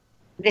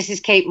This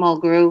is Kate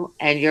Mulgrew,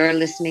 and you're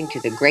listening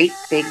to the Great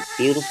Big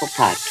Beautiful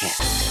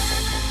Podcast.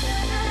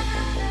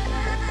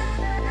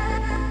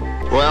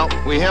 Well,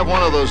 we have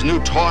one of those new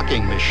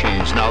talking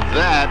machines. Now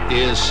that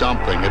is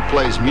something. It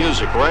plays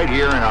music right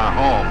here in our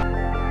home.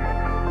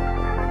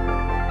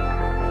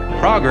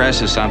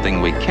 Progress is something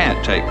we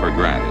can't take for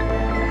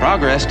granted.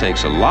 Progress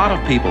takes a lot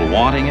of people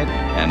wanting it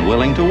and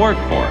willing to work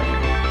for it.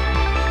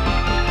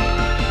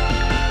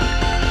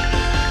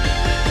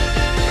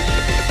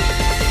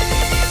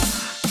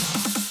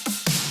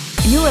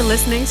 You are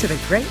listening to the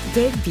Great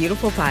Big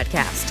Beautiful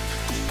Podcast.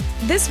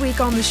 This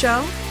week on the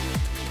show,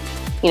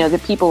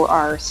 the people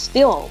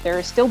there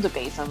are still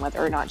debates on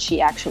whether or not she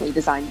actually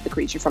designed the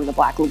creature from the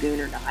Black Lagoon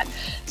or not.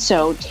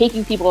 So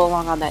taking people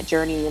along on that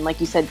journey, and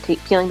like you said,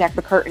 peeling back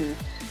the curtain,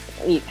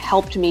 it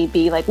helped me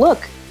be like,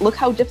 look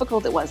how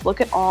difficult it was. Look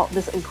at all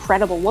this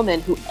incredible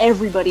woman who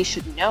everybody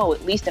should know,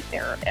 at least if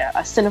they're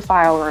a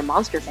cinephile or a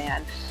monster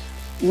fan.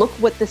 Look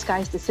what this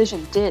guy's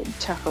decision did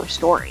to her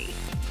story.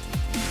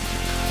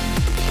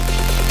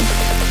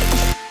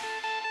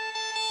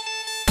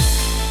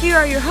 here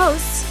are your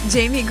hosts,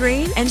 Jamie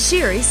Green and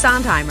Shiri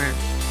Sondheimer.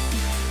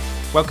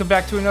 Welcome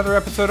back to another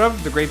episode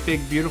of The Great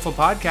Big Beautiful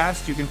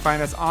Podcast. You can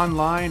find us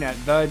online at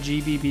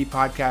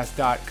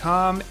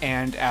thegbbpodcast.com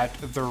and at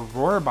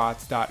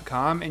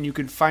theroarbots.com, and you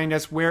can find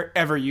us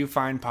wherever you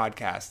find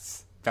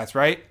podcasts. That's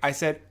right, I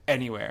said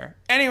anywhere.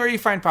 Anywhere you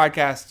find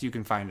podcasts, you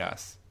can find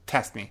us.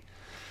 Test me.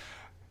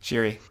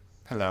 Shiri,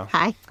 hello.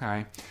 Hi.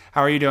 Hi.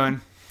 How are you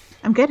doing?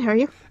 I'm good. How are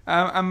you?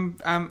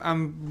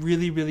 I'm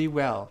really, really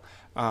well.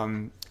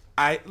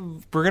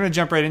 We're going to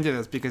jump right into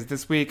this because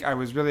this week I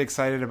was really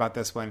excited about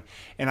this one.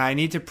 And I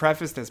need to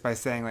preface this by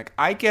saying,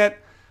 I get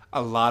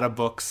a lot of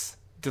books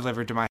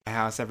delivered to my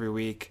house every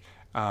week.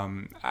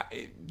 At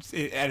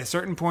a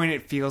certain point,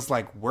 it feels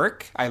like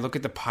work. I look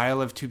at the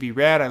pile of to be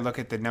read. I look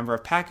at the number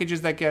of packages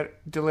that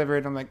get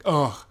delivered. I'm like,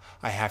 oh,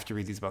 I have to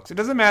read these books. It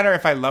doesn't matter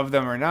if I love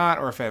them or not,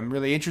 or if I'm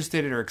really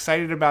interested or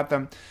excited about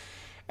them.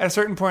 At a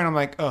certain point, I'm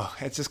like, oh,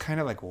 it's just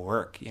kind of like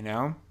work, you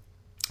know?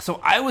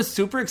 So I was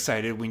super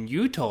excited when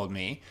you told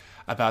me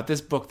about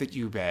this book that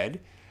you read,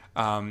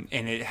 and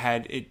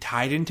it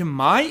tied into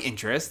my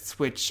interests,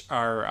 which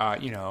are,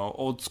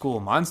 old school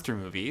monster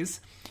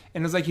movies.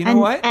 And I was like, you know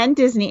what? And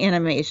Disney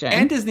animation.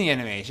 And Disney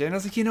animation. And I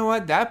was like, you know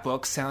what? That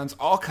book sounds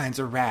all kinds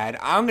of rad.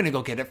 I'm going to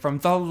go get it from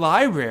the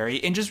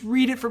library and just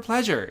read it for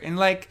pleasure. And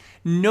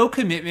no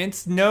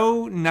commitments,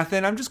 no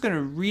nothing. I'm just going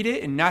to read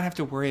it and not have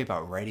to worry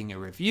about writing a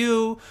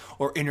review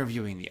or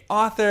interviewing the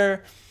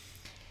author.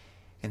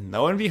 And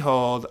lo and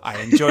behold,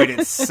 I enjoyed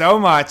it so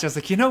much. I was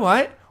like, you know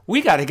what?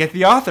 We got to get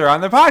the author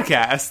on the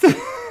podcast.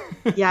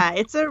 Yeah,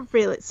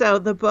 so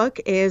the book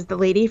is The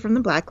Lady from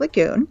the Black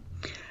Lagoon.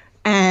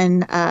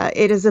 And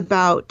it is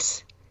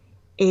about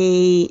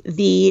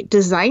the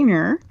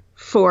designer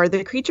for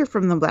the creature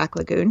from the Black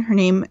Lagoon. Her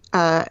name,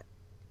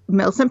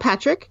 Milicent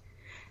Patrick.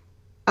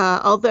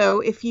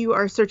 Although if you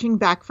are searching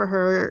back for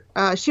her,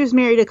 she was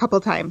married a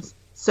couple times.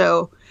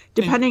 So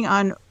depending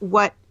on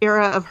what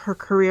era of her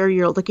career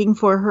you're looking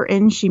for her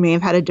in, she may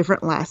have had a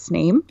different last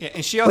name. Yeah,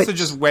 and she also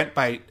just went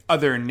by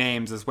other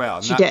names as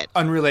well. She did.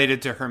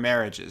 Unrelated to her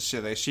marriages.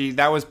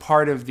 That was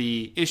part of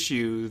the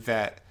issue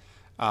that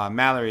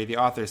Mallory, the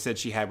author, said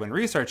she had when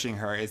researching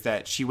her, is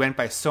that she went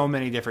by so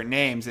many different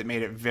names, it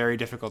made it very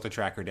difficult to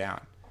track her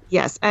down.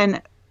 Yes,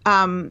 and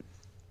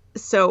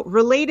so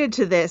related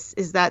to this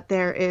is that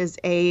there is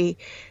a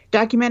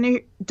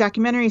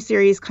documentary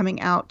series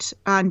coming out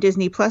on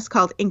Disney Plus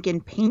called Ink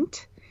and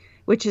Paint,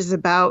 which is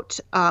about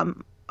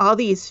all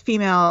these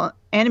female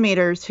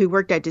animators who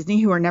worked at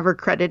Disney who were never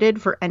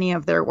credited for any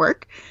of their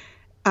work.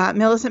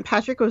 Milicent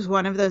Patrick was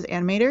one of those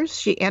animators.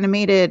 She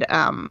animated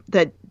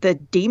the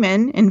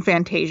demon in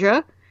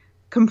Fantasia,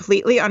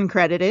 completely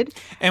uncredited.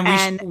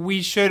 And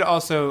we should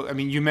also,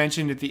 you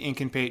mentioned at the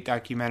Ink and Paint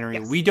documentary.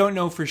 Yes. We don't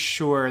know for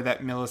sure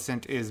that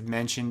Milicent is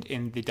mentioned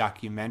in the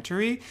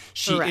documentary.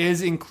 She Correct.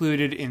 Is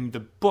included in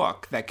the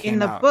book that came out. In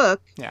the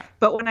book, yeah.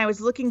 But when I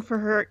was looking for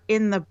her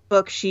in the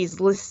book,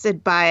 she's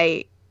listed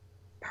by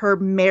her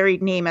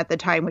married name at the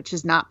time, which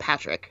is not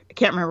Patrick. I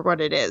can't remember what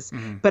it is,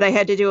 but I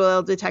had to do a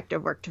little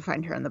detective work to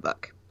find her in the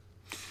book.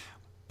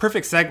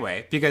 Perfect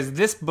segue, because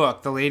this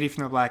book, The Lady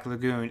from the Black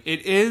Lagoon,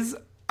 it is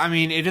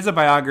a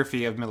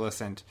biography of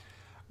Milicent,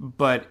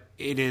 but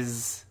it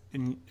is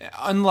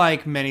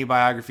unlike many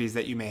biographies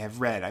that you may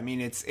have read.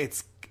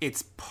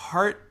 It's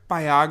part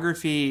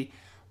biography,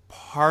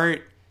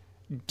 part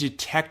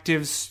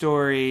detective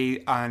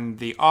story on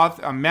the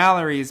author, on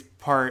Mallory's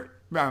part,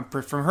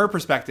 from her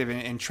perspective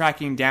in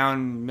tracking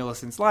down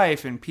Milicent's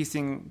life and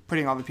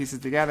putting all the pieces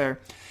together,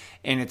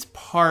 and it's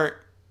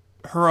part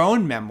her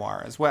own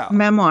memoir as well.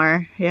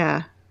 Memoir,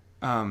 yeah.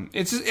 We've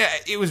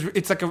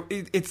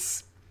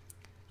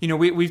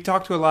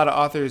talked to a lot of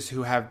authors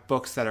who have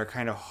books that are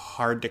kind of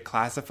hard to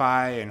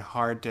classify and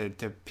hard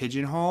to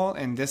pigeonhole,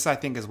 and this, I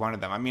think, is one of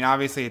them.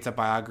 Obviously it's a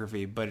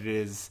biography, but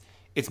it's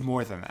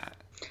more than that.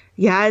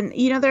 Yeah, and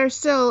there's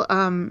still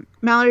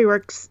Mallory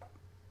works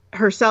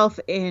herself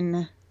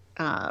in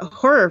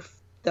horror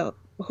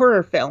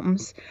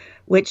films,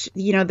 which,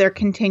 there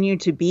continue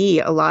to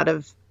be a lot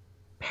of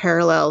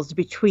parallels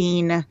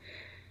between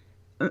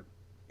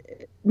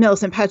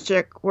Milicent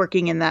Patrick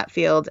working in that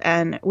field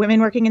and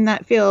women working in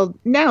that field.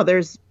 Now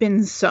there's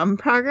been some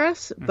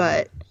progress,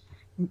 but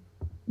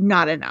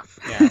not enough.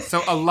 Yeah.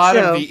 So a lot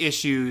of the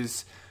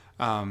issues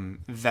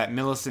that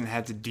Milicent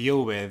had to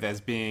deal with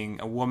as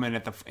being a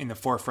woman in the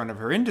forefront of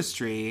her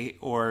industry,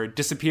 or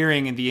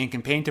disappearing in the ink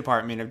and paint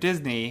department of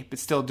Disney, but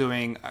still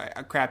doing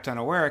a crap ton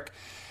of work,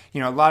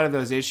 a lot of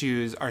those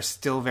issues are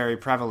still very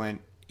prevalent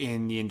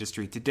in the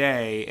industry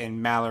today. And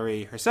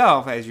Mallory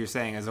herself, as you're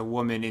saying, as a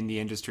woman in the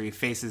industry,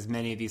 faces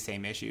many of these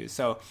same issues.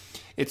 So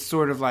it's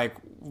sort of like,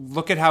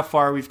 look at how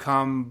far we've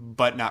come,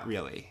 but not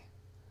really.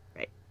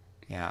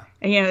 Yeah.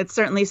 And, it's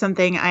certainly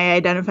something I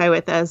identify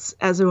with as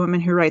a woman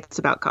who writes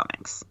about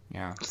comics.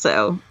 Yeah.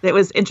 So it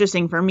was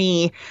interesting for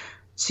me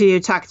to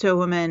talk to a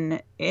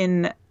woman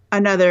in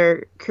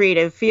another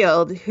creative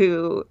field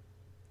who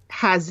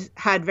has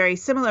had very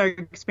similar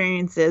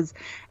experiences,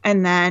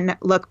 and then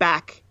look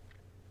back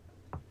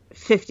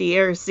 50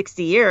 years,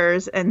 60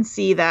 years and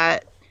see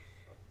that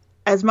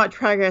as much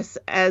progress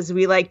as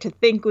we like to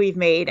think we've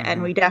made,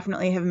 and we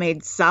definitely have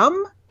made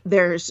some,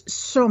 there's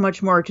so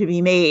much more to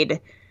be made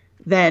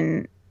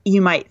than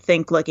you might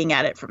think looking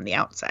at it from the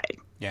outside.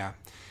 Yeah.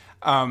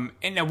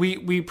 And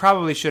we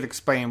probably should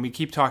explain, we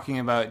keep talking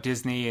about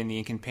Disney and the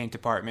ink and paint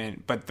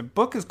department, but the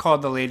book is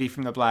called The Lady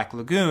from the Black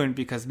Lagoon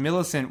because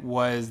Milicent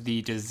was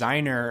the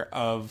designer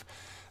of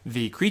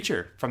the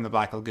creature from the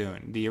Black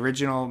Lagoon. The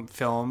original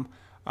film,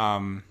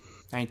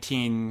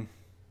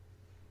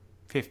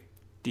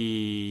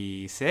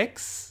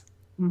 1956,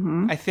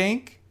 I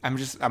think.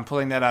 I'm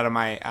pulling that out of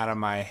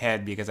my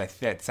head because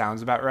that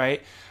sounds about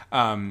right.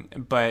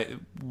 But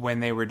when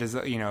they were,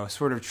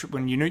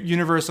 when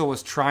Universal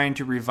was trying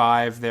to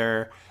revive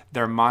their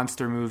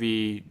monster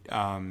movie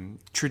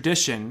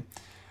tradition,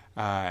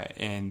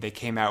 and they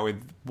came out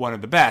with one of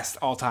the best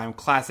all-time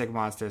classic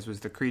monsters, was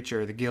the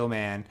creature, the Gill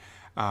Man.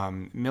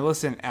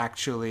 Milicent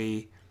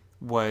actually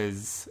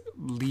was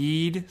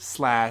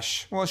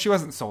she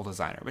wasn't sole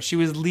designer, but she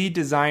was lead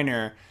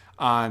designer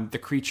on the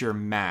creature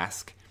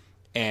mask.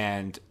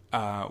 And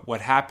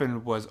what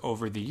happened was,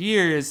 over the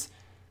years,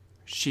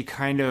 she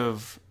kind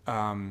of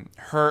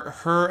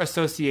her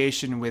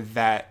association with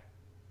that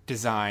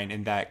design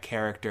and that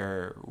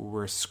character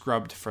were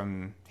scrubbed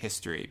from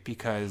history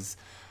because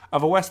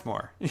of a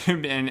Westmore.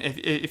 And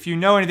if you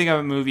know anything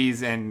about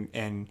movies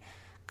and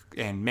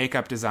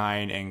makeup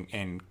design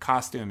and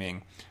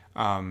costuming,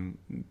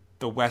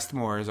 the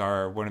Westmores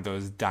are one of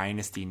those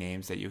dynasty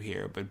names that you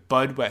hear. But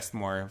Bud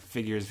Westmore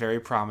figures very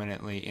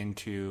prominently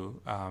into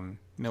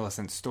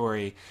Milicent's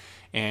story,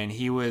 and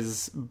he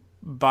was,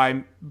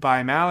 by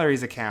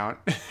Mallory's account,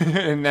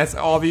 and that's the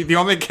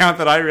only account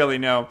that I really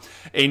know,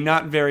 a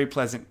not very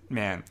pleasant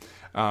man.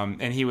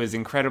 And he was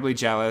incredibly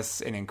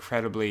jealous and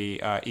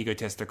incredibly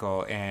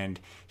egotistical, and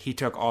he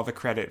took all the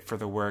credit for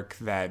the work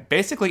that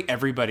basically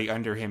everybody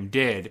under him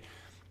did.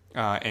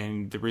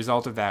 And the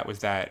result of that was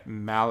that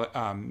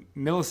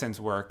Milicent's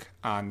work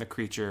on the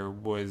creature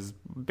was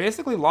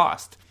basically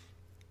lost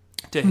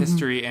to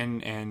history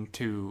and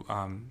to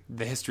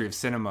the history of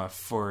cinema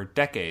for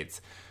decades.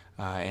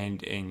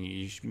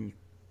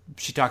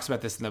 She talks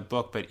about this in the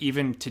book, but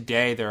even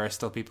today there are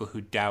still people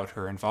who doubt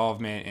her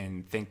involvement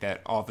and think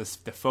that all the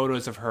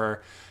photos of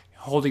her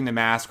holding the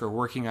mask or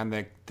working on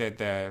the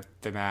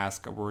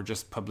mask were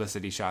just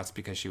publicity shots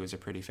because she was a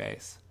pretty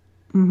face.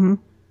 Mm-hmm.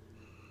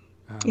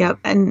 Yep,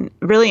 and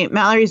really,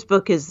 Mallory's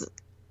book is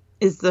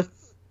the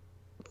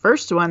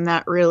first one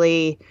that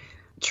really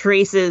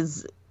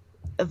traces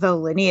the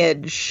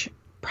lineage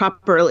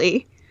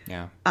properly.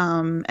 Yeah.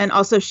 And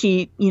also,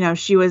 she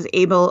was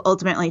able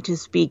ultimately to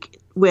speak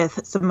with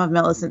some of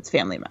Milicent's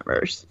family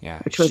members. Yeah,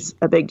 which was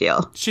a big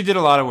deal. She did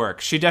a lot of work.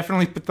 She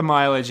definitely put the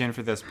mileage in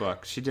for this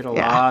book. She did a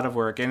lot of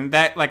work, and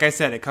that, like I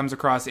said, it comes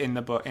across in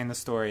the book, in the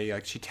story.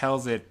 Like, she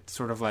tells it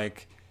sort of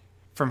like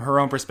from her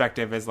own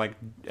perspective as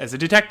a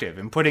detective,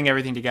 and putting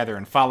everything together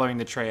and following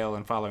the trail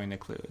and following the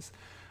clues.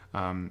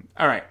 All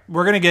right,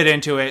 we're going to get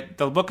into it.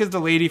 The book is The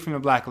Lady from the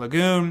Black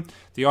Lagoon.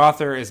 The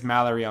author is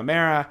Mallory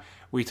O'Meara.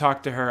 We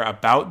talked to her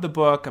about the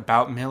book,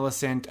 about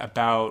Milicent,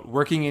 about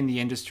working in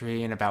the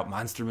industry, and about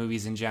monster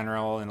movies in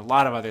general, and a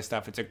lot of other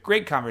stuff. It's a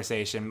great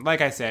conversation.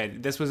 Like I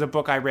said, this was a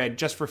book I read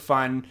just for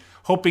fun,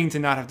 hoping to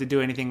not have to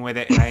do anything with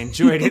it, and I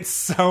enjoyed it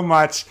so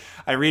much.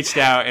 I reached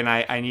out, and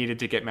I needed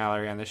to get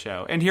Mallory on the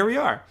show. And here we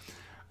are.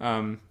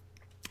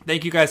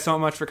 Thank you guys so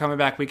much for coming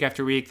back week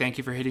after week. Thank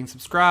you for hitting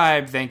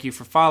subscribe. Thank you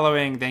for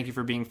following. Thank you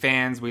for being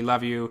fans. We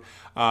love you.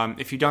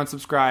 If you don't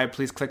subscribe,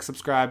 please click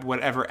subscribe,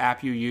 whatever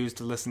app you use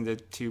to listen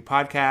to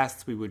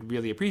podcasts. We would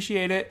really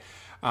appreciate it.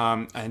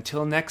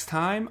 Until next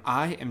time,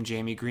 I am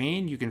Jamie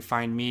Green. You can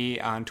find me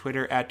on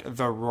Twitter at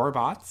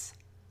TheRoarbots.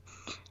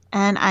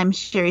 And I'm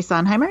Sherry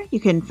Sondheimer. You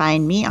can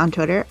find me on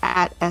Twitter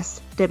at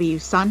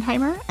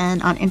SWSondheimer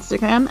and on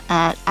Instagram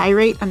at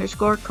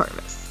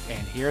irate_Corvus.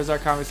 And here's our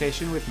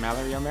conversation with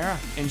Mallory O'Meara.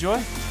 Enjoy.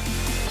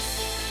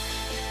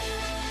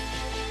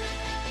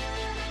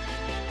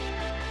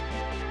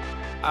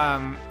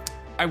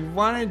 I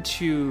wanted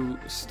to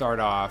start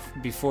off,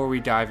 before we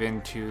dive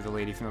into The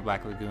Lady from the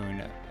Black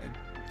Lagoon,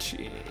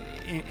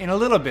 in a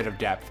little bit of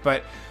depth,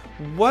 but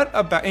what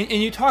about, and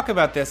you talk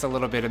about this a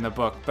little bit in the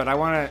book, but I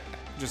want to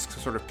just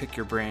sort of pick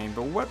your brain,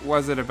 but what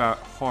was it about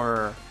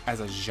horror as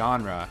a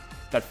genre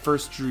that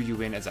first drew you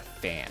in as a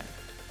fan?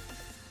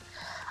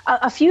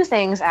 A few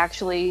things,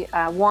 actually.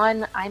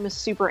 One, I'm a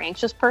super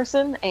anxious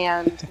person,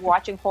 and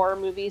watching horror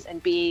movies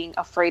and being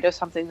afraid of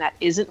something that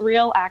isn't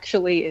real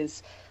actually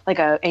is like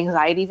an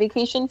anxiety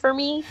vacation for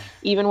me.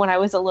 Even when I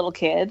was a little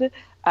kid,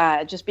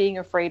 just being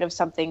afraid of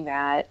something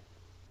that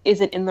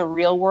isn't in the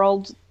real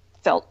world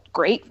felt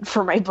great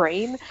for my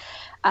brain.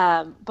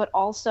 But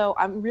also,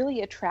 I'm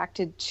really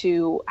attracted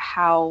to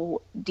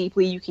how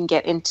deeply you can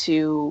get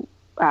into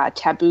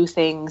taboo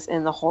things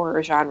in the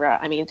horror genre.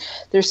 I mean,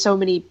 there's so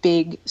many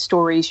big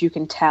stories you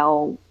can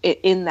tell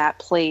in that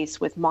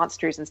place with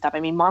monsters and stuff. I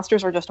mean,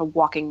 monsters are just a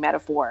walking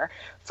metaphor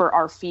for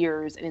our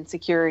fears and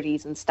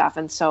insecurities and stuff.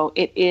 And so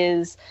it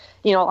is,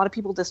 a lot of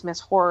people dismiss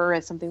horror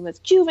as something that's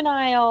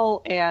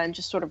juvenile and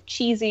just sort of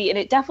cheesy, and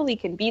it definitely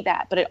can be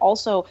that, but it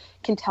also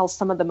can tell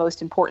some of the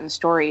most important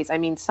stories. I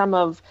mean, some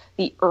of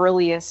the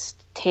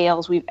earliest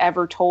tales we've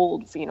ever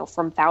told,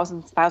 from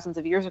thousands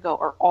of years ago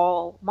are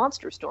all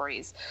monster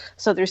stories.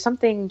 So there's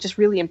something just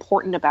really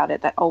important about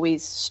it that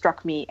always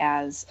struck me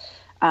as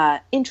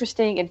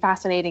interesting and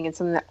fascinating, and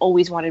something that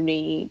always made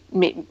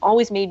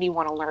me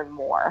want to learn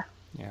more.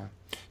 Yeah.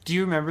 Do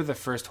you remember the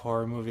first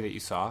horror movie that you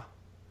saw?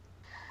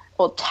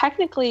 Well,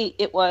 technically,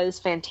 it was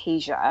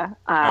Fantasia.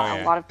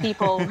 A lot of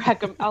people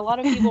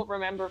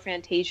remember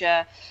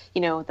Fantasia,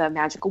 the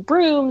magical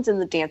brooms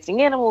and the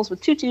dancing animals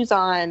with tutus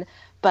on.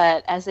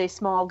 But as a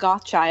small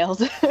goth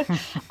child,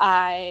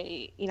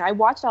 I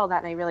watched all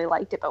that and I really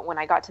liked it. But when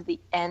I got to the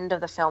end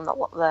of the film,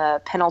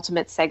 the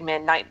penultimate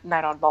segment,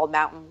 Night on Bald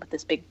Mountain, with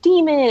this big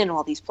demon and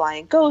all these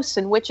flying ghosts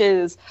and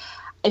witches,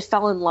 I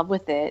fell in love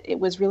with it. It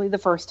was really the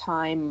first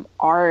time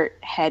art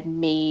had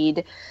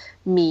made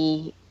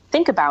me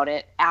think about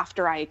it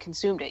after I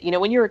consumed it.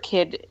 When you're a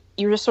kid,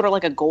 you're just sort of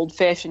like a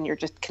goldfish and you're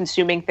just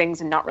consuming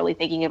things and not really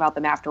thinking about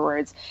them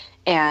afterwards.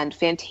 And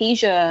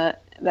Fantasia,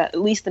 at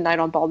least the Night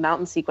on Bald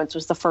Mountain sequence,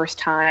 was the first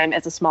time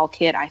as a small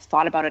kid I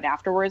thought about it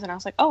afterwards, and I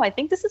was like, oh, I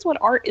think this is what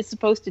art is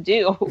supposed to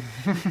do.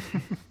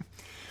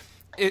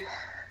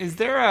 Is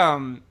there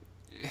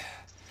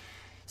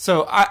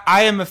so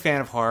I am a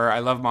fan of horror. I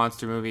love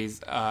monster movies,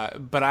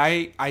 but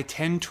I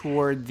tend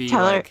toward the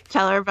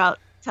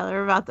tell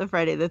her about the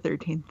Friday the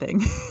 13th thing.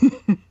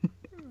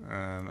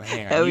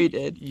 Hang on. Oh, we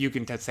did. You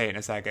can say it in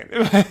a second.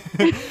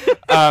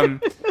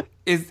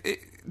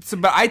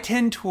 But I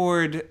tend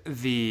toward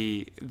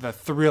the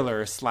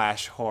thriller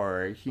 /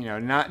 horror.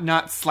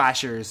 Not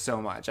slashers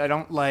so much. I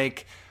don't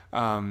like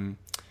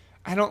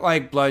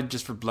blood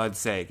just for blood's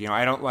sake.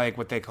 I don't like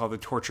what they call the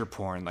torture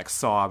porn, like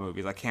Saw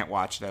movies. I can't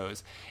watch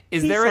those. He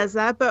says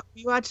that, but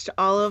we watched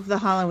all of the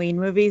Halloween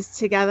movies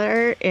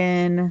together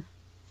in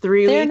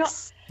 3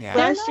 weeks.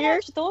 Last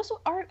year. Those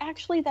aren't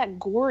actually that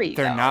gory.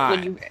 They're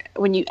not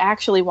when you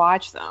actually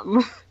watch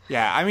them.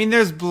 Yeah, I mean,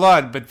 there's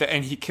blood,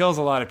 and he kills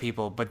a lot of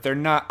people, but they're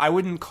not. I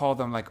wouldn't call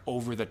them like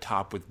over the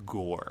top with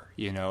gore.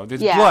 There's blood.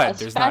 There's not gore.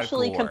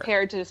 Especially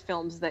compared to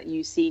films that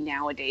you see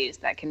nowadays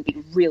that can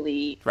be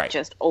really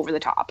just over the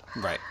top.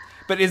 Right.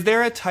 But is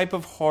there a type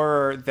of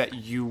horror that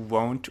you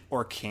won't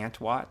or can't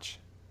watch?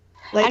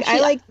 Actually, I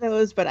like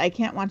those, but I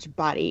can't watch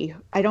body.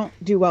 I don't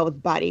do well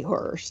with body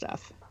horror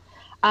stuff.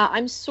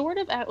 I'm sort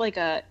of at like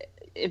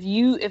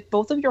if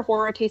both of your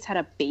horror tastes had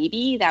a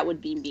baby, that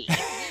would be me.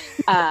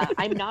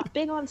 I'm not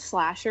big on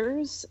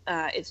slashers.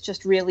 It's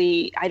just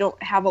really, I don't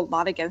have a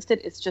lot against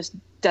it. It just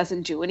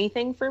doesn't do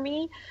anything for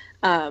me.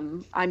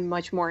 I'm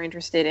much more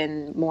interested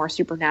in more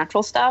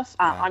supernatural stuff.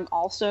 I'm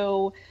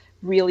also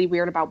really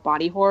weird about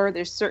body horror.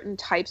 There's certain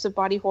types of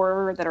body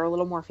horror that are a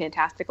little more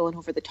fantastical and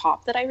over the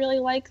top that I really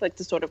like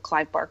the sort of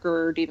Clive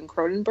Barker or David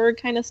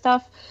Cronenberg kind of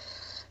stuff.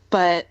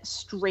 But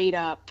straight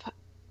up,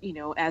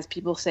 as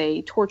people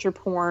say, torture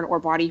porn or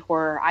body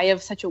horror, I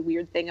have such a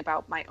weird thing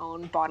about my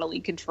own bodily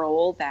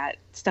control that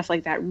stuff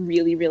like that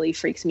really, really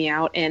freaks me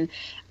out. And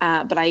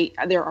but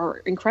there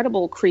are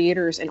incredible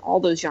creators in all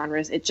those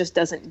genres. It just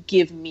doesn't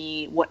give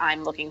me what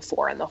I'm looking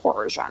for in the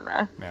horror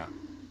genre. Yeah.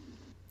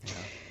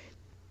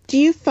 Do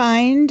you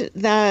find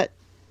that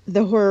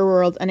the horror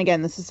world, and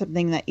again, this is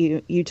something that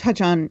you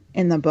touch on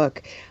in the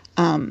book,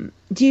 do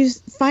you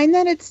find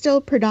that it's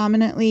still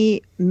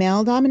predominantly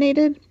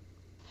male-dominated?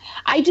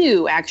 I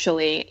do,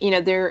 actually.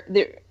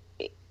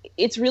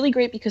 It's really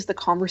great because the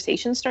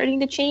conversation's starting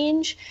to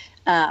change,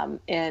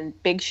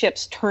 and big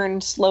ships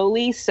turn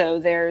slowly. So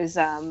there's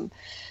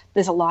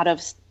a lot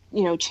of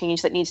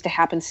change that needs to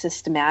happen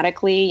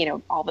systematically.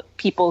 All the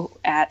people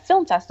at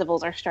film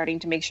festivals are starting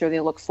to make sure they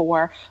look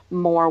for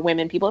more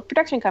women. People at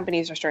production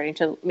companies are starting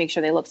to make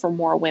sure they look for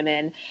more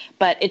women.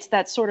 But it's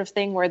that sort of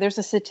thing where there's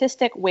a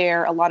statistic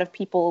where a lot of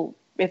people,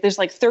 if there's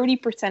like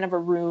 30% of a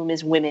room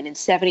is women and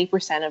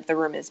 70% of the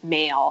room is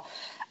male,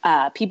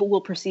 people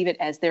will perceive it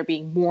as there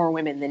being more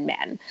women than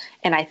men.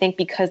 And I think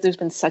because there's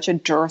been such a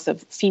dearth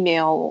of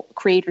female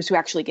creators who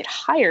actually get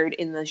hired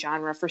in the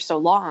genre for so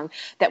long,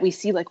 that we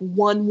see like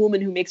one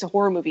woman who makes a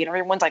horror movie and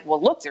everyone's like,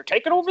 well, look, they're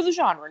taking over the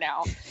genre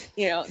now.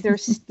 You know,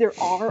 there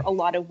are a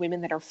lot of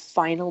women that are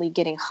finally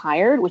getting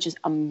hired, which is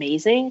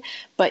amazing.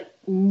 But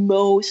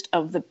most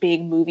of the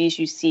big movies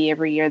you see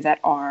every year that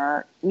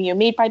are, you know,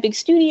 made by big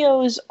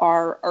studios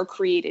are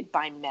created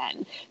by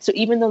men. So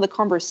even though the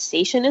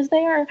conversation is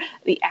there,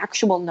 the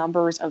actual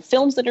numbers of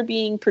films that are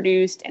being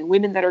produced and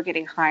women that are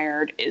getting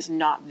hired is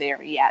not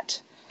there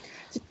yet.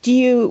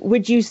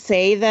 Would you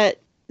say that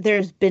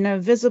there's been a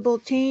visible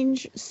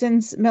change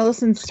since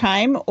Milicent's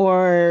time,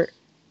 or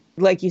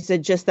like you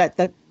said, just that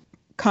the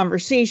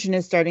conversation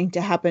is starting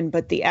to happen,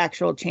 but the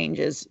actual change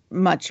is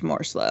much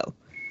more slow?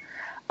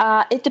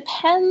 It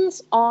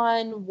depends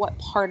on what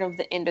part of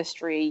the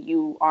industry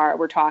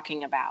we're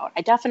talking about.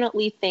 I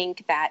definitely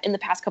think that in the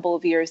past couple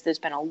of years, there's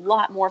been a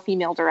lot more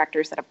female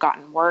directors that have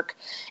gotten work.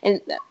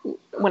 And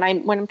when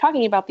I'm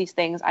talking about these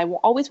things, I will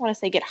always want to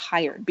say get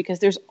hired, because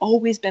there's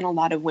always been a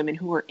lot of women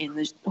who are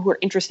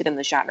interested in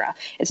the genre.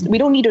 We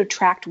don't need to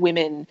attract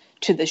women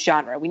to the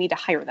genre. We need to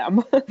hire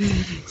them.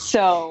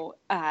 So,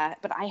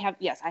 but I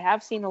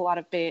have seen a lot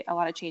of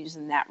changes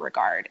in that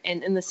regard.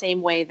 And in the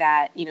same way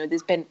that, you know,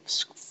 there's been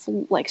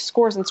like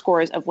scores and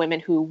scores of women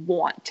who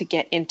want to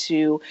get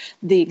into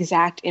the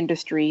exact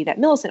industry that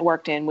Milicent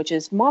worked in, which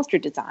is monster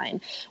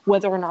design.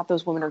 Whether or not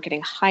those women are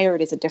getting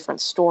hired is a different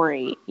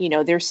story. You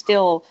know, there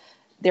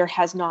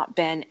has not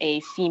been a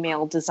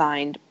female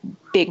designed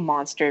big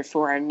monster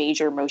for a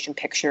major motion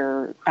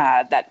picture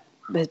that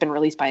has been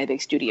released by a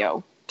big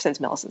studio since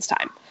Milicent's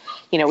time.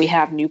 You know, we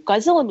have new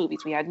Godzilla movies,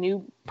 we have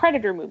new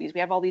Predator movies, we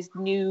have all these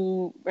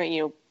new,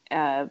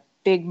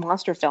 big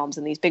monster films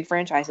and these big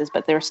franchises,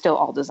 but they're still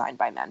all designed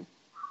by men.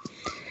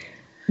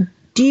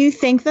 Do you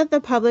think that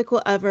the public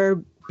will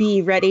ever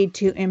be ready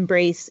to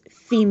embrace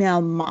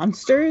female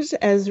monsters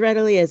as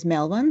readily as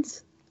male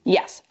ones?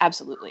 Yes,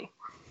 absolutely.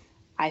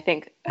 I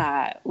think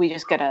we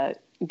just gotta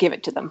give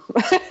it to them.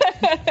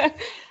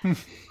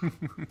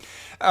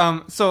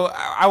 So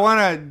I want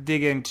to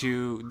dig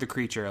into The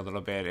Creature a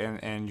little bit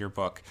and your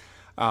book.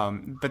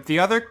 But the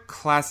other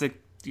classic,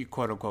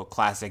 quote-unquote,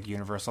 classic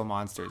Universal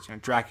monsters, you know,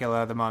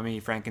 Dracula, the Mummy,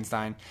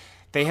 Frankenstein,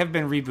 they have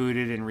been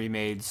rebooted and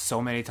remade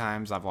so many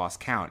times I've lost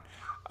count.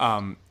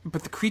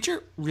 But The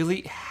Creature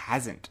really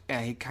hasn't.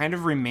 He kind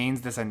of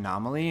remains this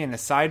anomaly. And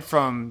aside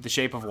from The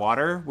Shape of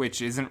Water,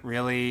 which isn't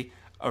really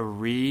a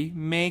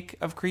remake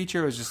of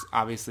Creature, it was just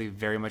obviously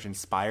very much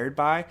inspired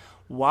by,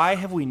 why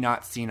have we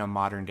not seen a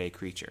modern-day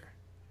Creature?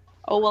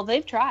 Oh, well,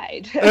 they've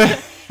tried.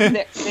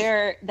 That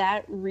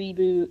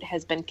reboot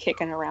has been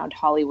kicking around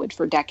Hollywood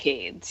for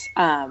decades.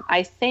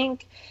 I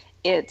think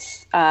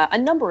it's a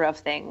number of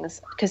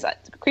things, because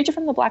Creature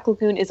from the Black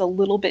Lagoon is a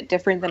little bit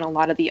different than a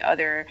lot of the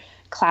other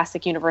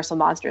classic Universal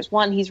monsters.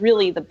 One, he's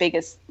really the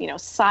biggest,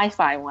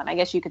 sci-fi one. I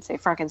guess you could say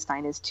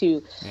Frankenstein is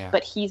too,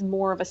 but he's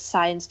more of a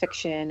science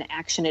fiction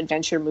action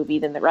adventure movie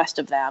than the rest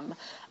of them.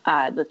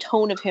 The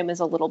tone of him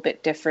is a little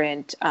bit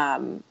different.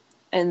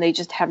 And they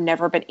just have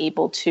never been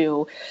able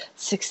to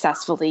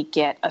successfully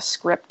get a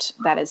script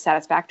that is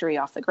satisfactory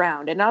off the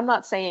ground. And I'm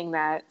not saying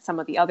that some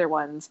of the other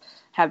ones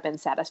have been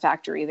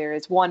satisfactory. There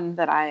is one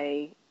that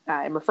I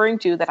am referring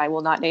to that I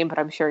will not name, but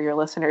I'm sure your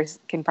listeners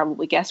can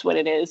probably guess what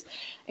it is.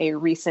 A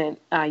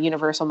recent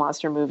Universal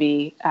monster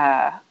movie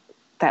that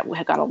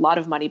had got a lot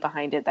of money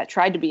behind it, that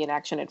tried to be an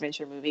action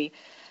adventure movie.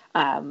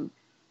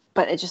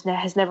 But it just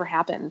has never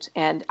happened.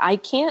 And I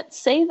can't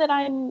say that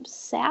I'm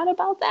sad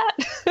about that.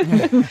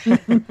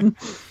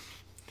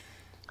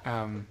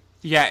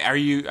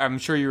 I'm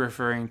sure you're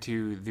referring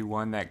to the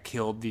one that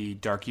killed the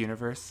Dark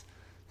Universe.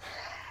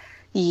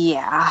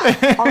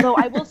 Yeah. Although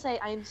I will say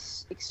I'm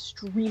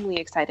extremely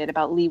excited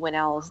about Leigh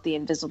Whannell's The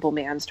Invisible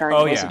Man starring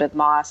Elizabeth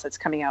Moss that's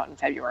coming out in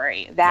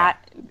February.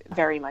 That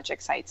very much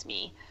excites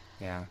me.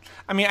 Yeah.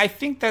 I mean, I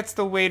think that's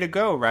the way to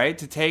go, right?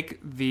 To take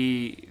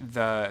the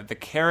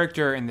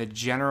character and the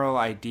general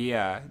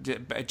idea,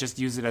 just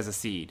use it as a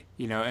seed,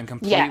 and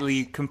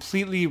completely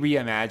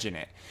reimagine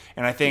it.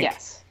 And I think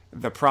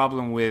the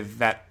problem with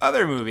that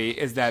other movie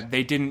is that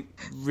they didn't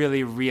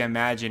really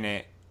reimagine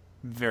it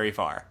very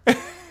far.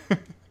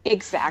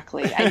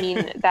 Exactly. I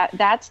mean,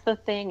 that's the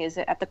thing, is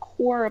that at the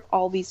core of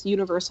all these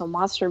Universal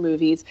monster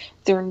movies,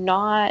 they're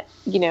not,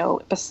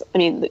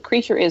 The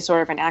Creature is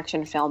sort of an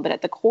action film, but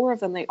at the core of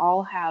them, they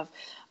all have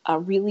a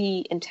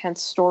really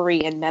intense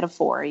story and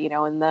metaphor,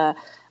 and the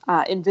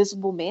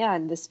Invisible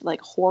Man, this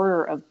like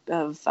horror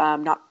of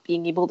not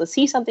being able to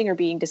see something or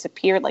being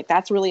disappeared, like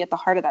that's really at the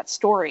heart of that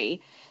story.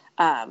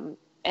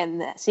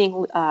 And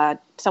seeing a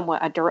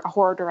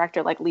horror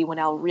director like Leigh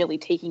Whannell really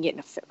taking it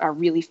in a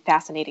really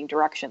fascinating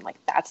direction, like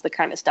that's the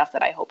kind of stuff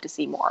that I hope to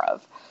see more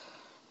of.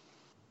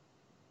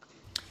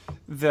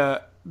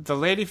 The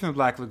Lady from the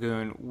Black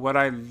Lagoon, what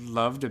I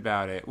loved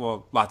about it,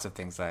 well, lots of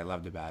things that I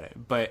loved about it,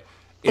 but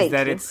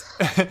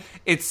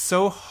it's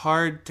so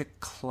hard to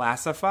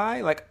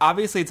classify. Like,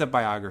 obviously it's a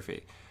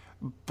biography,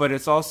 but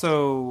it's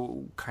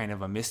also kind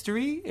of a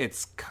mystery.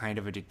 It's kind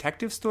of a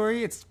detective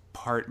story. It's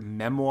part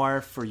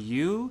memoir for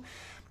you.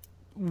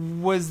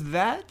 Was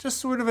that just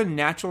sort of a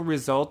natural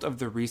result of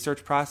the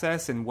research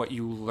process and what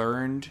you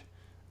learned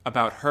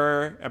about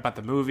her, about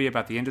the movie,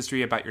 about the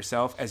industry, about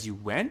yourself as you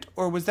went?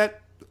 Or was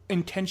that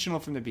intentional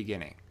from the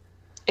beginning?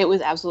 It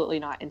was absolutely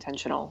not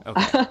intentional.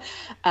 Okay.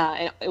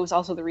 And it was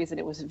also the reason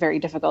it was very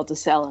difficult to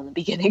sell in the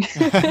beginning.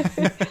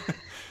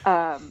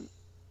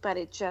 But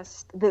it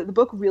just, the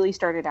book really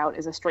started out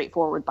as a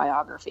straightforward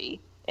biography.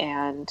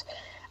 And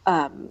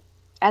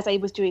as I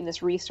was doing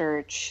this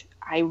research,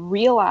 I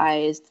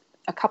realized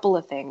a couple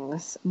of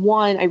things.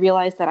 One, I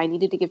realized that I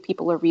needed to give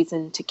people a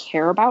reason to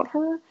care about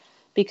her,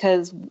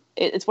 because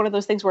it's one of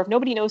those things where if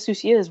nobody knows who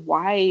she is,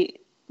 why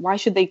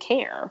should they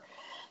care?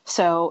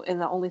 So, and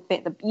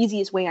the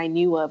easiest way I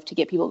knew of to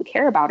get people to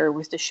care about her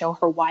was to show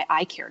her why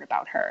I cared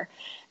about her.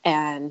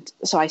 And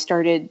so I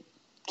started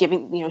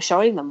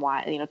showing them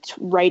why,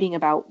 writing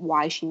about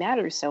why she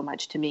matters so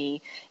much to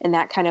me. And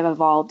that kind of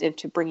evolved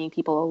into bringing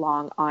people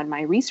along on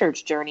my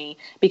research journey,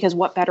 because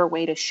what better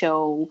way to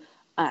show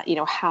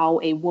how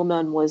a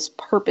woman was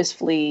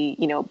purposefully,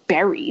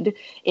 buried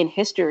in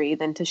history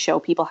than to show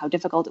people how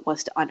difficult it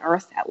was to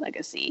unearth that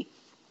legacy.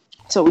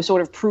 So it was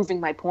sort of proving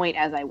my point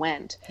as I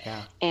went.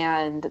 Yeah.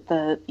 And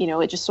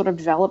it just sort of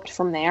developed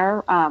from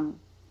there.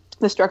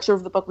 The structure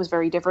of the book was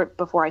very different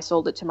before I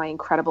sold it to my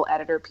incredible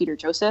editor, Peter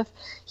Joseph.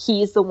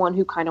 He's the one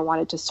who kind of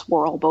wanted to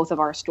swirl both of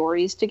our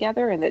stories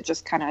together, and it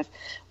just kind of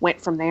went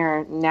from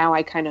there. Now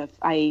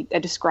I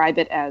describe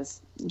it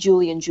as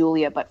Julie and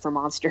Julia, but for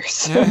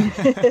monsters.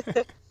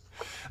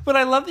 But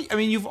I love that. I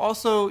mean,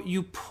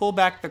 you pull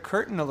back the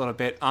curtain a little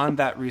bit on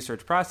that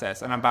research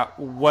process and about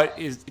what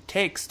it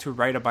takes to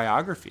write a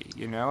biography.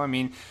 I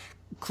mean,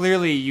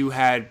 clearly you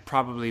had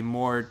probably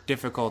more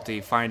difficulty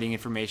finding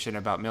information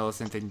about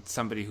Milicent than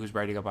somebody who's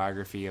writing a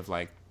biography of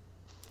like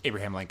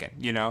Abraham Lincoln,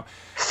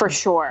 For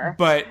sure.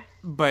 But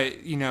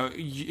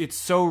it's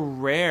so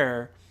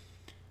rare.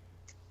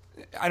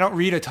 I don't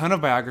read a ton of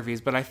biographies,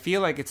 but I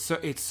feel like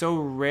it's so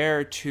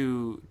rare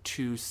to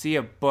see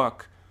a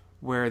book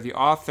where the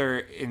author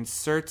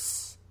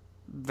inserts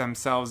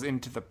themselves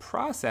into the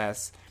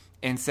process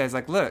and says,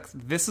 like, look,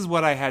 this is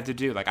what I had to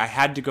do. Like, I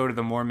had to go to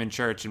the Mormon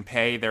church and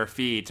pay their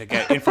fee to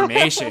get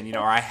information,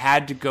 or I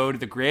had to go to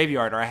the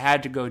graveyard, or I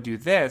had to go do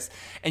this.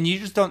 And you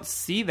just don't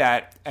see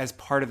that as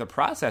part of the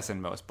process in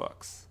most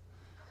books.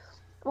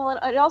 Well,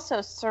 it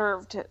also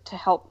served to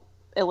help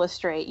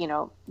illustrate,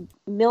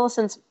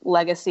 Milicent's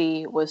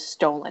legacy was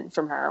stolen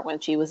from her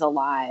when she was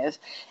alive.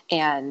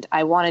 And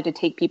I wanted to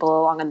take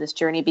people along on this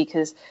journey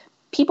because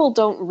people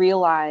don't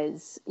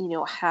realize,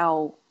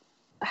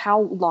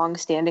 how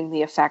long-standing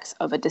the effects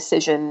of a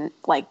decision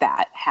like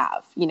that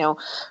have.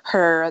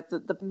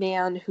 The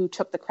man who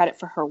took the credit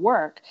for her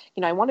work,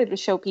 I wanted to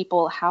show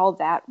people how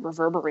that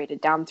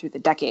reverberated down through the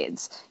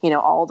decades,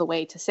 all the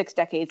way to 6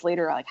 decades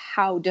later, like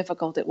how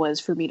difficult it was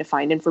for me to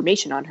find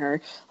information on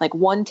her. Like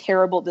one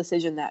terrible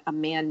decision that a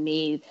man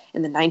made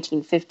in the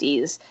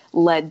 1950s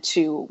led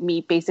to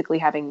me basically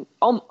having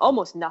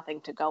almost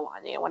nothing to go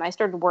on. When I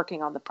started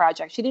working on the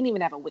project, she didn't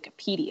even have a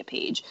Wikipedia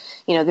page.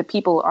 The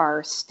people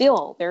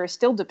there are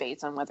still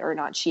debates on whether or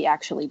not she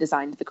actually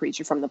designed the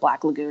creature from the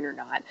Black Lagoon or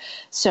not.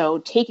 So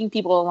taking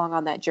people along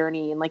on that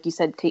journey, and like you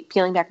said,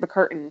 peeling back the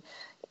curtain,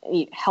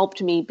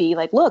 helped me be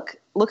like, look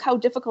how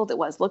difficult it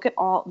was. Look at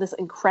all this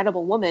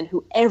incredible woman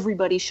who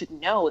everybody should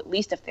know, at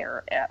least if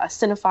they're a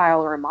cinephile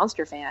or a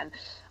monster fan.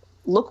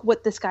 Look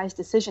what this guy's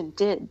decision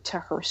did to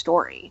her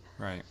story.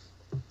 Right.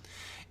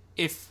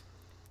 If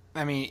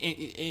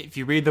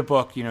you read the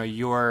book,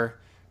 you're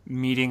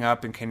meeting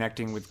up and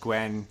connecting with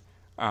Gwen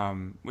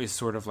is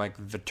sort of like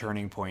the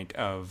turning point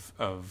of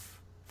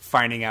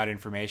finding out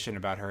information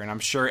about her. And I'm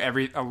sure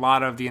a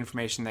lot of the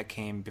information that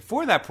came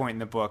before that point in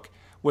the book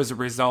was a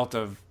result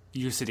of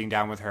you sitting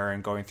down with her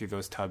and going through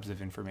those tubs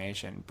of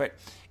information. But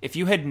if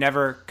you had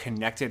never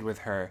connected with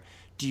her,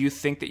 do you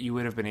think that you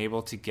would have been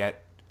able to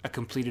get a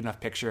complete enough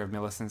picture of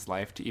Milicent's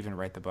life to even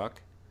write the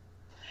book?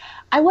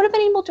 I would have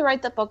been able to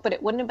write the book, but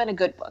it wouldn't have been a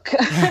good book.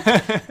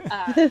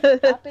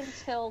 Up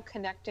until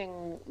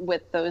connecting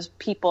with those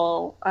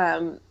people,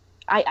 I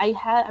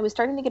was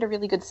starting to get a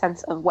really good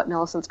sense of what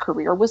Milicent's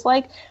career was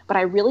like, but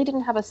I really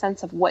didn't have a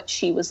sense of what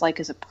she was like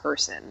as a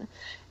person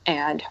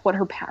and what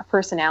her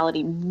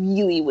personality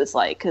really was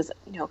like. Because,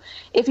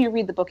 if you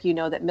read the book, you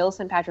know that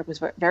Milicent Patrick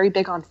was very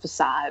big on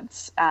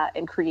facades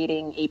and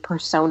creating a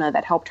persona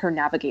that helped her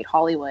navigate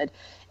Hollywood.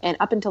 And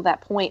up until that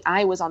point,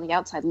 I was on the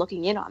outside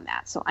looking in on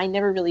that. So I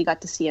never really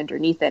got to see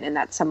underneath it. And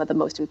that's some of the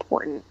most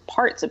important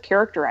parts of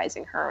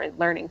characterizing her and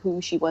learning who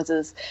she was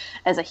as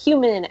a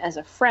human, as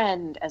a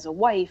friend, as a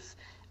wife,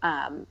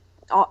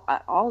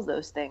 all of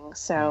those things.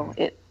 So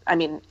it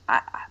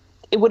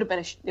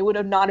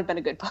would not have been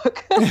a good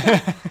book.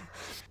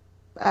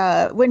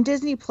 When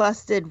Disney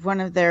Plus did one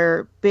of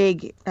their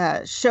big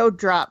show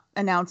drop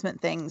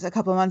announcement things a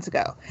couple months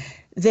ago,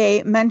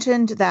 they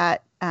mentioned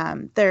that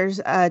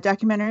there's a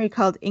documentary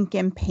called Ink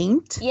and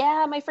Paint.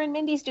 Yeah, my friend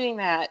Mindy's doing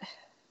that.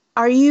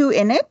 Are you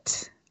in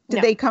it? Did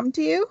No. they come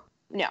to you?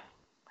 No.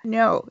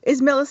 No.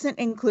 Is Milicent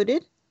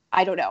included?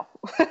 I don't know.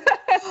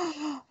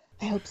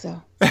 I hope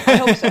so. I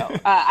hope so.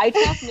 I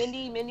tracked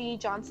Mindy. Mindy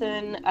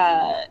Johnson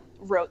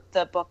wrote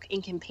the book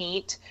Ink and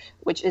Paint,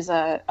 which is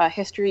a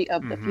history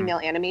of the female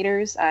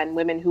animators and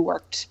women who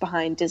worked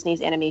behind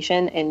Disney's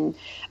animation. And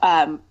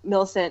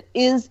Milicent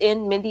is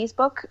in Mindy's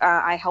book.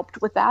 I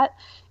helped with that.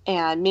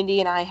 And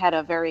Mindy and I had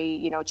a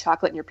very,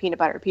 chocolate in your peanut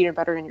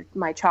butter in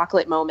my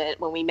chocolate moment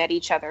when we met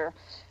each other,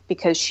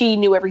 because she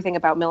knew everything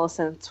about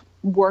Milicent's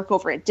work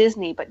over at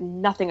Disney, but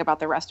nothing about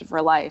the rest of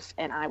her life.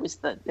 And I was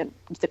the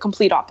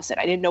complete opposite.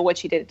 I didn't know what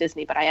she did at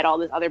Disney, but I had all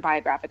this other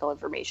biographical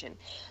information.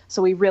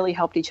 So we really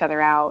helped each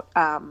other out.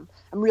 I'm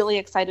really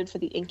excited for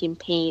the Ink and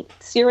Paint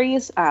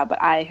series,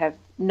 but I have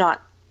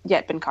not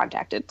yet been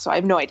contacted, so I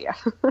have no idea.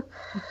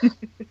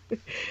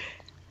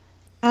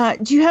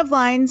 Do you have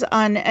lines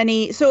on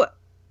any... So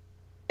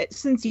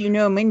since you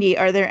know Mindy,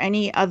 are there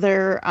any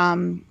other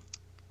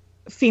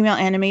female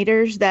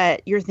animators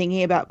that you're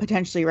thinking about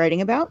potentially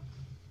writing about?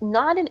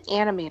 Not an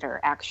animator,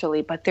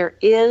 actually, but there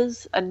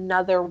is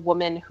another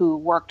woman who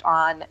worked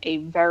on a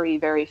very,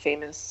 very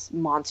famous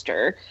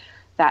monster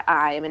that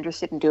I am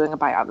interested in doing a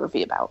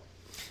biography about.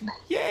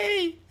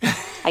 Yay!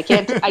 I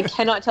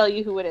cannot tell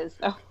you who it is,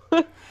 though.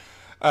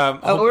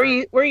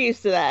 We're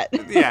used to that.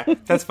 Yeah,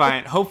 that's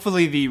fine.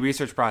 Hopefully the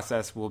research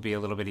process will be a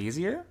little bit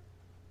easier.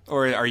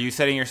 Or are you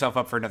setting yourself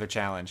up for another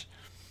challenge?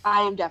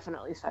 I am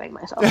definitely setting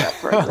myself up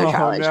for another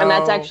challenge. No. And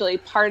that's actually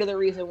part of the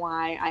reason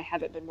why I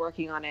haven't been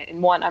working on it.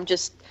 And one, I'm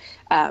just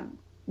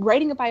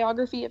writing a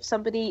biography of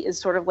somebody is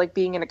sort of like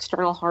being an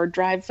external hard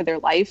drive for their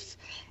life.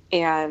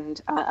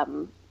 And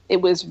it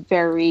was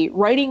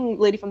writing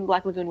Lady from the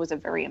Black Lagoon was a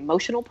very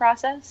emotional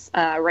process.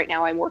 Right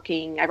now I've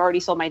already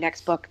sold my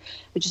next book,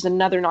 which is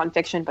another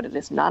nonfiction, but it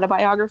is not a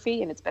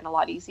biography, and it's been a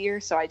lot easier.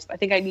 So I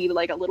think I need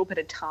like a little bit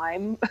of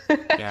time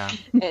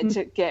and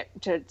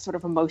to sort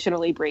of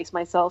emotionally brace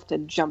myself to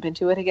jump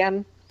into it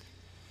again.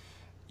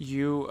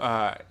 You,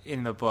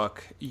 in the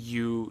book,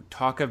 you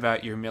talk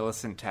about your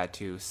Milicent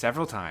tattoo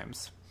several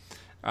times,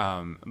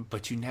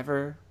 but you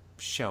never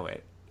show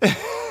it.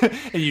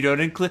 And you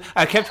don't include...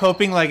 I kept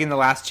hoping, like, in the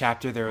last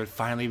chapter there would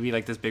finally be,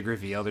 like, this big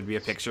reveal. There'd be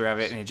a picture of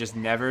it, and it just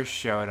never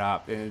showed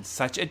up. And it's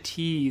such a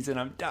tease, and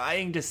I'm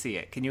dying to see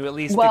it. Can you at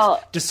least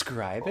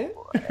describe it?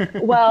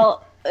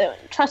 Well,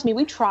 trust me,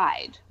 we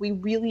tried. We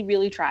really,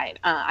 really tried.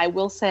 I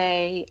will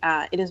say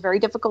it is very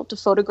difficult to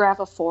photograph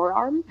a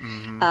forearm.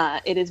 Mm-hmm.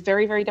 It is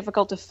very, very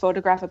difficult to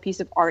photograph a piece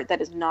of art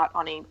that is not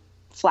on a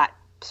flat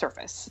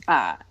surface.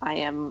 I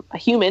am a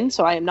human,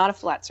 so I am not a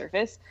flat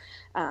surface.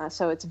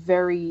 So it's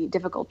very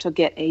difficult to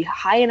get a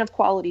high enough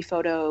quality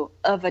photo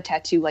of a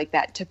tattoo like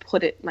that to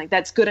put it, like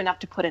that's good enough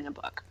to put in a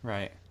book.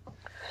 Right.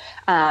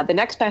 The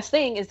next best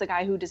thing is the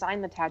guy who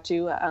designed the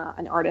tattoo,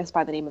 an artist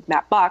by the name of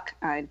Matt Buck,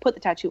 put the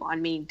tattoo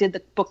on me, did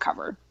the book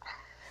cover.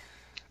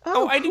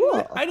 Oh,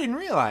 cool. I didn't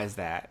realize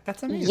that.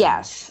 That's amazing.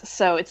 Yes.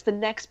 So it's the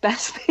next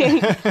best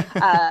thing.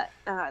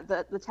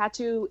 The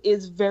tattoo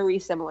is very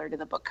similar to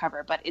the book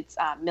cover, but it's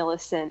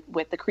Milicent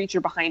with the creature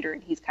behind her,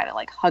 and he's kind of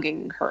like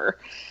hugging her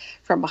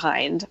from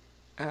behind.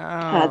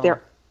 Oh.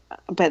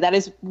 But that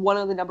is one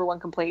of the number one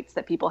complaints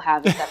that people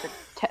have, is that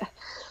the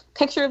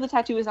picture of the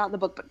tattoo is not in the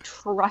book. But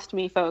trust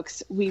me,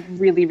 folks, we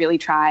really, really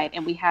tried.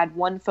 And we had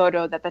one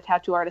photo that the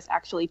tattoo artist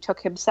actually took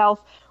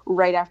himself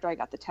right after I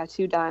got the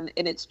tattoo done.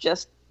 And it's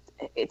just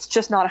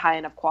not a high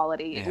enough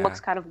quality. Yeah. It looks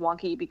kind of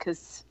wonky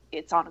because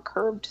it's on a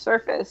curved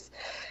surface,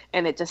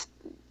 and it just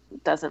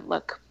doesn't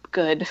look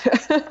good.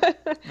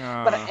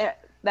 But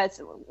that's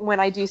when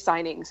I do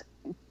signings.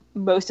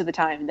 Most of the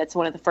time, that's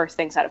one of the first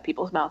things out of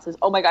people's mouths is,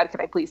 "Oh my God,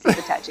 can I please see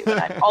the tattoo?" And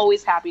I'm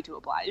always happy to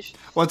oblige.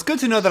 Well, it's good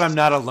to know that I'm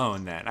not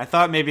alone then. I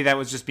thought maybe that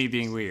was just me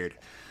being weird.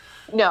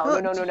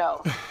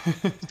 No.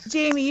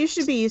 Jamie, you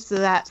should be used to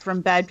that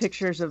from bad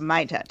pictures of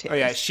my tattoos. Oh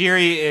yeah,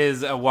 Shiri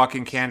is a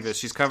walking canvas.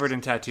 She's covered in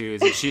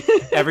tattoos, and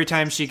every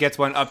time she gets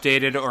one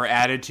updated or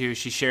added to,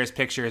 she shares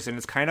pictures, and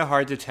it's kind of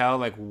hard to tell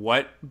like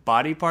what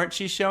body part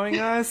she's showing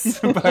us.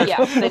 But...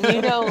 Yeah, then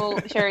you know,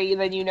 Shiri,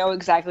 then you know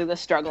exactly the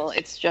struggle.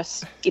 It's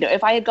just,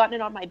 if I had gotten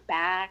it on my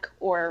back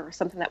or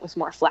something that was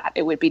more flat,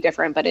 it would be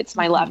different. But it's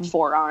my left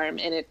forearm,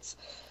 and it's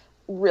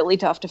really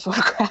tough to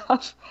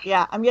photograph.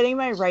 Yeah, I'm getting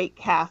my right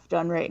calf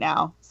done right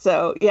now.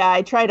 So yeah,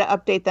 I try to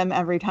update them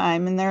every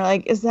time, and they're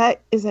like, "Is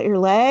that your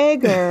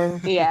leg?" Or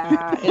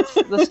yeah, it's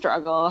the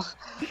struggle.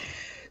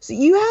 So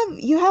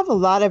you have a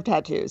lot of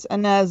tattoos,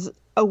 and as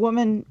a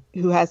woman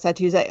who has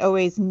tattoos, I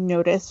always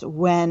notice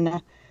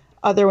when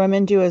other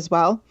women do as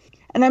well.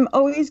 And I'm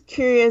always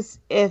curious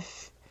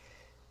if,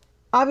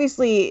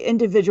 obviously,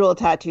 individual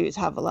tattoos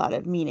have a lot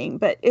of meaning,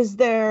 but is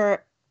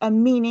there a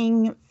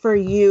meaning for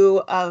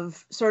you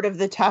of sort of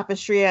the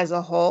tapestry as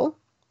a whole?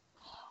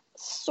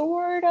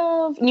 Sort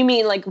of. You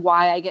mean like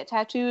why I get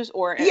tattoos,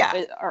 or yeah?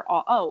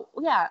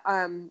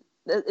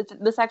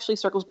 This actually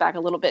circles back a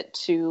little bit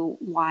to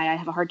why I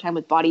have a hard time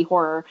with body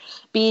horror.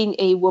 Being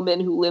a woman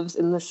who lives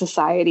in this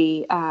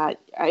society, a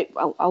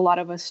lot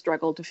of us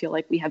struggle to feel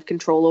like we have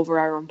control over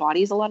our own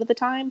bodies a lot of the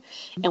time.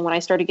 And when I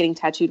started getting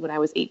tattooed when I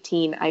was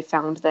 18, I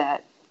found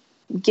that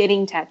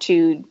getting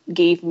tattooed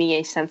gave me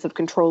a sense of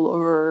control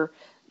over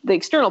the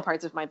external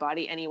parts of my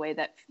body anyway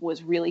that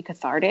was really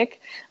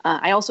cathartic.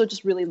 I also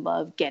just really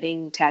love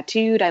getting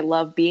tattooed. I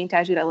love being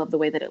tattooed. I love the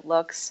way that it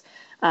looks.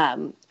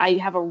 I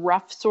have a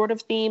rough sort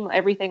of theme.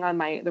 Everything on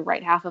the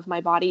right half of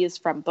my body is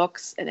from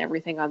books, and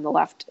everything on the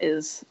left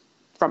is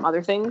from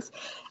other things.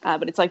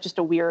 But it's like just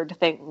a weird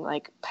thing,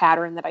 like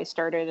pattern that I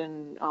started,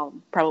 and I'll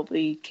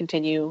probably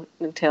continue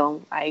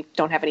until I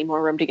don't have any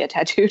more room to get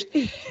tattooed.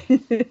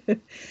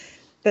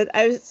 But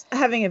I was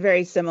having a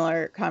very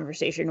similar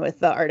conversation with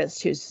the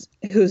artist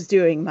who's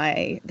doing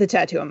the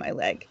tattoo on my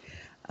leg.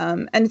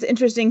 And it's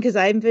interesting because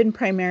I've been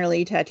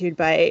primarily tattooed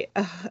by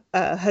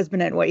a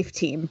husband and wife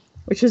team,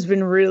 which has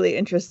been really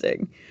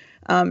interesting.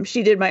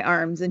 She did my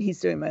arms and he's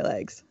doing my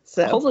legs.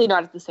 So hopefully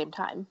not at the same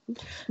time.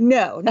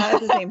 No, not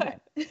at the same time.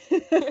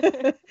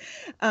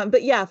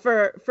 But yeah,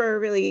 for a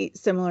really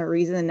similar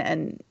reason.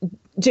 And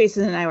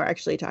Jason and I were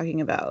actually talking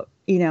about,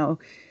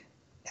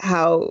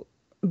 how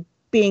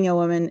being a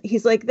woman,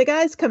 he's like, the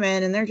guys come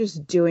in and they're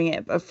just doing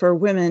it. But for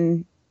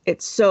women,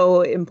 it's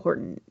so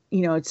important,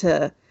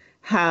 to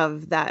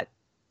have that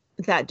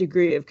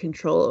degree of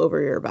control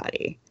over your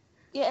body.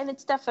 Yeah, and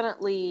it's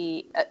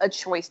definitely a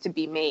choice to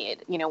be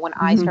made. When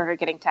I started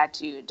getting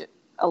tattooed,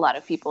 a lot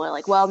of people are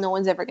like, well, no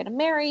one's ever going to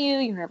marry you.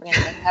 You're never going to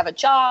have a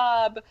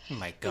job. Oh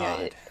my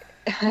God.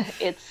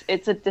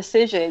 It's a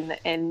decision.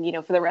 And,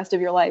 for the rest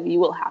of your life, you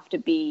will have to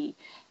be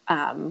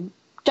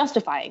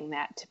justifying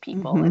that to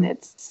people. And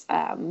it's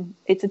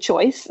a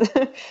choice,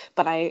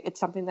 but it's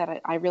something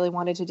that I really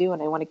wanted to do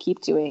and I want to keep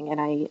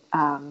doing.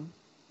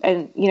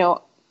 And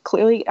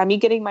clearly, me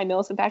getting my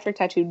Milicent Patrick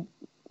tattoo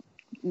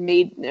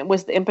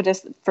was the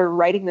impetus for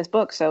writing this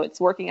book. So it's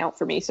working out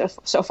for me so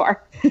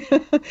far.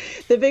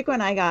 The big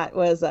one I got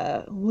was,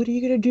 what are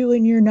you going to do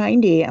when you're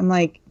 90? I'm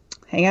like,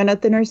 hang out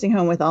at the nursing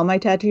home with all my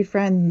tattooed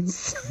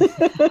friends.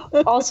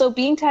 Also,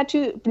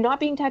 not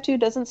being tattooed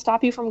doesn't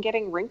stop you from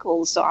getting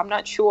wrinkles. So I'm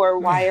not sure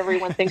why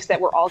everyone thinks that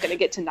we're all going to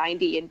get to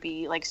 90 and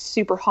be like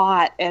super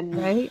hot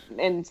and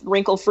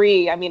wrinkle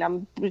free. I mean,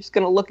 I'm just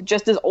going to look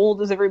just as old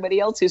as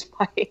everybody else who's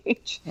my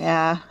age.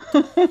 Yeah.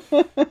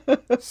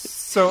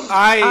 So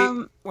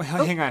hang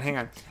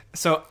on.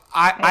 So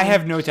I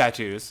have no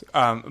tattoos,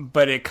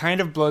 but it kind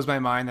of blows my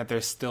mind that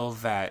there's still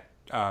that,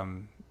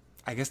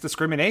 I guess,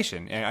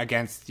 discrimination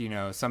against,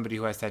 somebody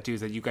who has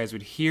tattoos, that you guys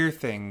would hear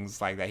things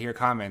like that, hear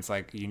comments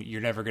like,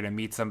 you're never going to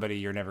meet somebody,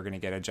 you're never going to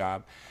get a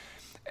job.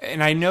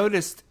 And I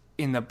noticed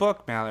in the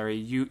book, Mallory,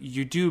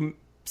 you do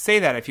say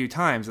that a few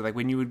times, like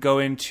when you would go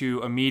into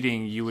a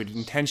meeting, you would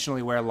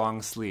intentionally wear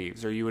long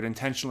sleeves, or you would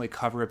intentionally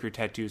cover up your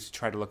tattoos to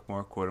try to look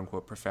more quote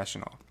unquote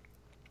professional.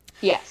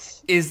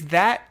 Yes. Is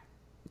that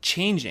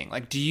changing?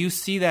 Like, do you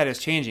see that as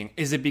changing?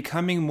 Is it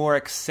becoming more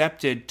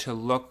accepted to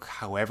look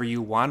however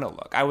you want to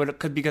look?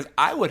 Because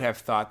I would have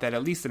thought that,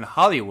 at least in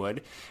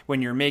Hollywood,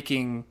 when you're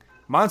making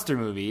monster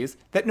movies,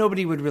 that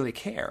nobody would really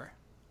care.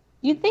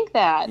 You'd think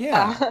that.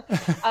 Yeah.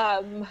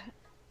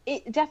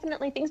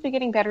 Things be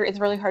getting better. It's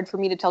really hard for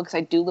me to tell because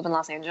I do live in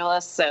Los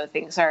Angeles, so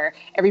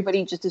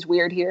everybody just is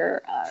weird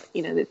here.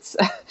 It's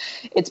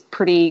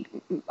pretty,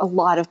 a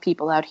lot of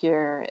people out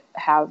here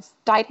have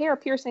dyed hair,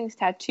 piercings,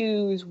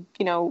 tattoos,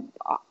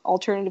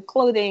 alternative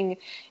clothing.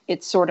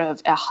 It's sort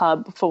of a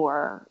hub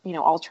for,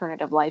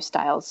 alternative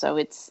lifestyles. So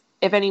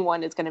if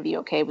anyone is going to be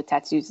okay with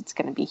tattoos, it's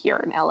going to be here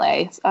in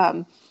LA.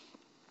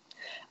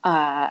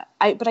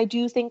 But I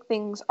do think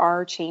things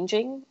are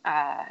changing.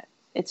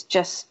 It's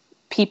just,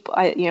 people,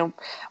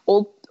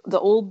 the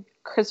old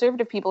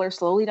conservative people are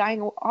slowly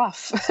dying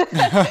off.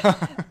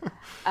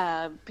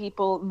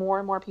 More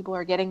and more people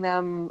are getting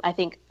them. I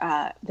think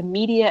the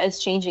media is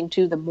changing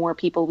too. The more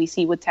people we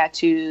see with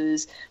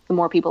tattoos, the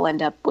more people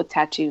end up with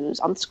tattoos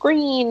on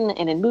screen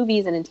and in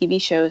movies and in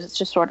TV shows. It's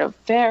just sort of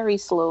very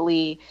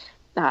slowly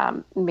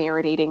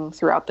marinating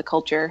throughout the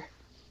culture.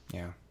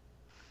 Yeah.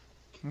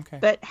 Okay.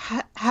 But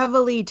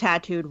heavily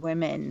tattooed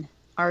women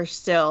are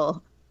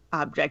still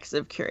objects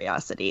of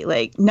curiosity,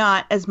 like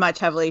not as much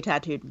heavily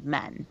tattooed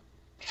men.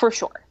 For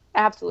sure.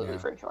 Absolutely,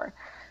 for sure.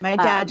 My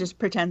dad just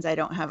pretends I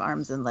don't have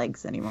arms and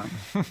legs anymore.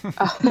 There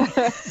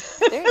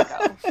you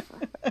go.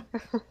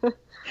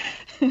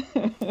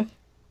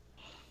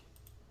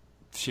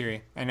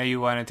 Shiri, I know you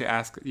wanted to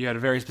ask, you had a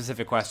very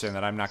specific question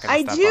that I'm not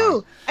going to stop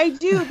on. I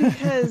do,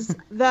 because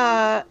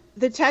the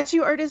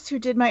tattoo artist who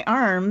did my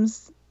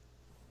arms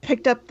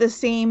picked up the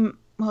same.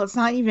 Well, it's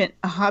not even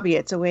a hobby,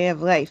 it's a way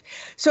of life.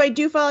 So I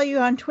do follow you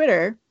on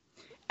Twitter,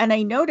 and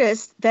I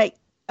noticed that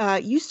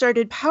you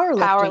started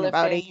powerlifting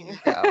about a year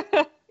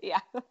ago. Yeah.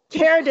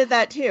 Kara did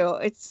that too.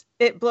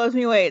 It blows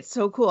me away. It's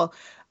so cool.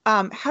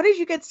 How did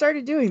you get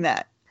started doing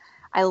that?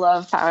 I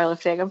love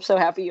powerlifting. I'm so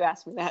happy you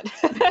asked me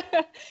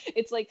that.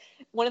 It's like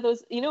one of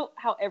those,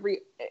 how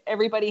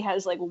everybody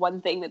has like one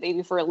thing that they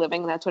do for a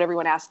living, and that's what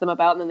everyone asks them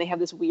about, and then they have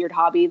this weird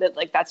hobby that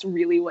like that's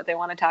really what they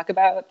want to talk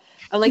about.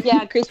 I'm like,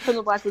 yeah, Grace from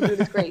the Black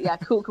Lagoon is great. Yeah,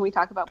 cool. Can we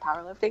talk about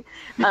powerlifting?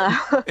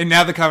 And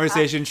now the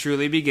conversation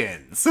truly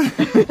begins.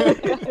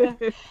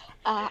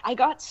 I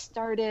got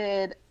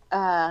started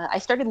I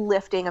started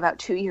lifting about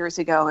 2 years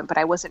ago, but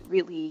I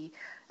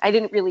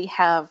didn't really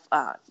have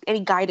any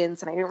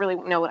guidance, and I didn't really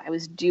know what I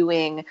was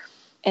doing.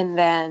 And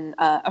then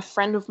a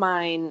friend of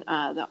mine,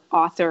 the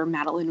author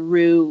Madeline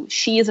Rue,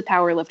 she is a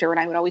power lifter, and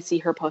I would always see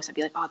her post. I'd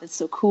be like, oh, that's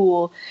so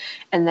cool.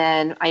 And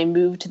then I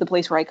moved to the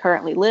place where I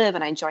currently live,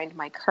 and I joined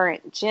my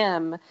current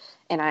gym.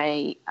 And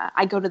I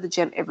go to the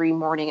gym every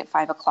morning at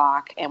 5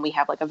 o'clock, and we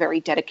have like a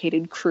very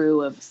dedicated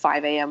crew of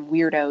 5 a.m.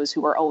 weirdos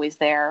who are always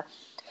there.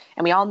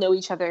 And we all know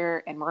each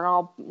other, and we're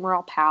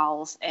all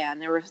pals.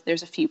 And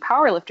there's a few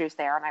powerlifters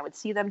there, and I would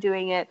see them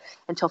doing it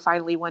until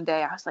finally one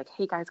day I was like,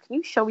 "Hey guys, can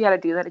you show me how to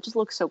do that? It just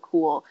looks so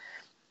cool."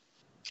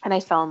 And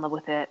I fell in love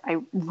with it. I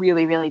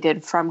really, really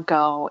did from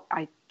go.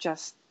 I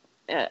just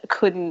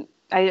couldn't.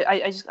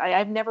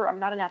 I'm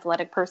not an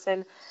athletic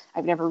person.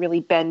 I've never really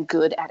been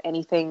good at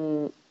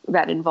anything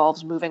that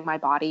involves moving my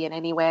body in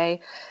any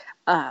way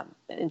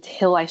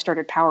until I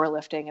started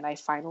powerlifting, and I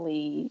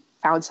finally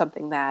found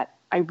something that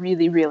I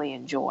really, really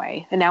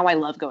enjoy. And now I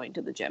love going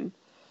to the gym.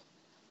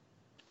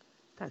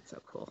 That's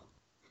so cool.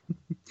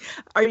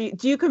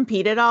 Do you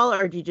compete at all,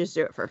 or do you just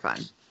do it for fun?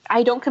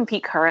 I don't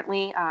compete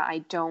currently.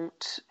 I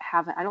don't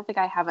think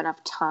I have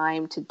enough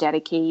time to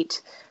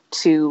dedicate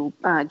to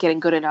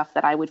getting good enough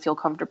that I would feel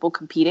comfortable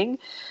competing.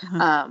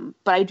 But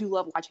I do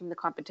love watching the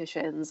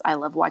competitions. I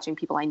love watching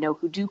people I know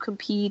who do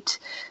compete.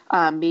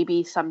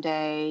 Maybe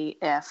someday,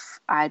 if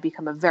I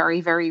become a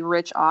very, very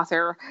rich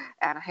author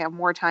and I have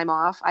more time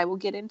off, I will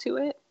get into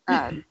it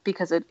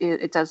because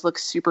it does look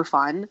super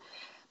fun.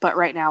 But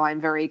right now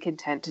I'm very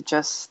content to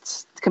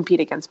just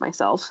compete against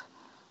myself.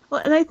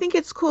 Well, and I think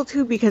it's cool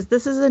too, because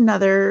this is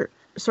another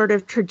sort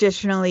of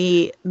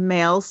traditionally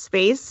male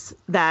space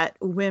that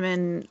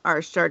women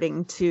are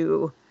starting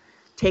to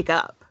take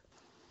up.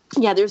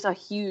 Yeah, there's a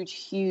huge,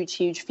 huge,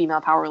 huge female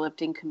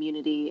powerlifting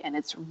community, and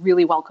it's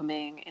really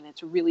welcoming and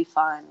it's really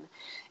fun.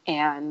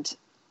 And,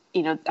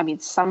 I mean,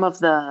 some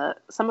of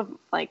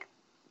like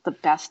the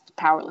best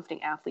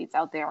powerlifting athletes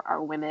out there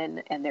are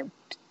women, and they're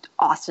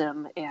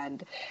awesome.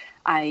 And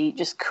I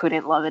just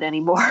couldn't love it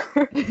anymore.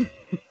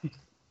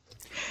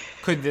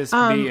 Could this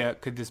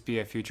be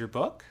a future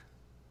book?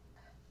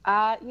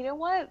 You know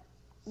what?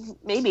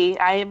 Maybe.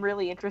 I am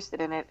really interested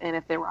in it. And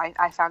if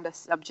I found a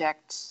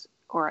subject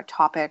or a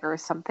topic or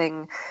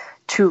something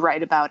to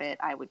write about it,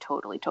 I would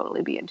totally,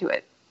 totally be into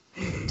it.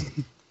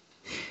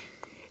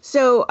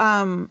 So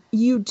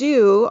you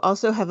do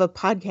also have a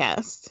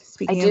podcast,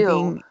 speaking of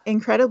being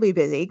incredibly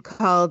busy,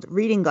 called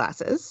Reading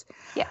Glasses.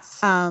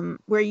 Yes.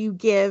 Where you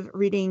give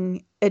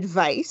reading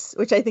advice,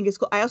 which I think is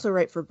cool. I also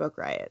write for Book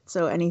Riot,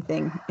 so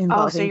anything involving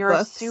books. Oh, so you're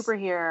a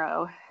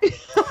superhero.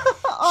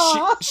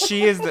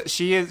 She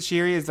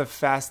is the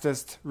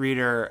fastest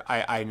reader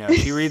I know.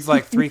 She reads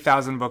like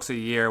 3,000 books a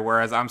year,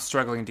 whereas I'm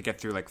struggling to get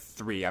through like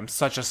 3. I'm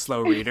such a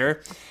slow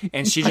reader,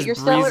 and she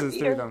just breezes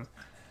through them.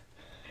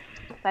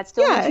 That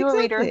still makes you a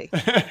reader.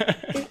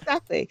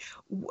 Exactly.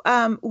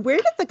 Where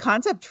did the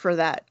concept for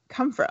that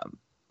come from?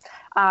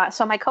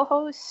 So my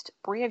co-host,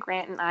 Bria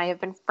Grant, and I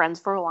have been friends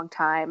for a long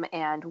time.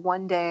 And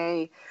one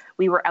day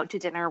we were out to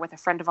dinner with a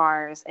friend of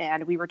ours,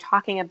 and we were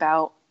talking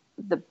about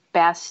the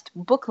best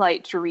book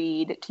light to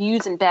read, to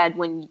use in bed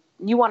when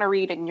you want to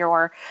read and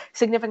your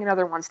significant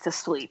other wants to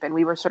sleep. And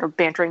we were sort of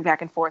bantering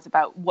back and forth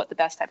about what the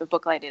best type of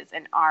book light is.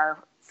 And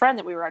our friend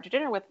that we were out to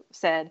dinner with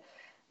said,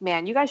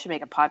 "Man, you guys should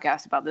make a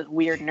podcast about this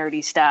weird,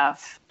 nerdy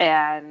stuff."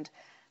 And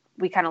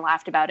we kind of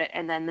laughed about it.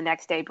 And then the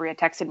next day, Bria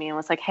texted me and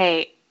was like,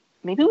 "Hey,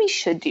 maybe we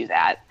should do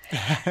that."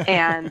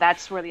 And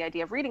that's where the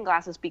idea of Reading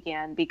Glasses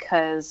began,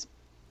 because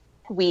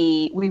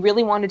we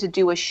really wanted to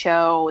do a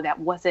show that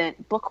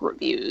wasn't book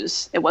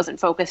reviews. It wasn't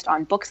focused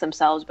on books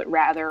themselves, but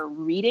rather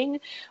reading,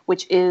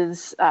 which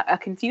is a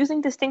confusing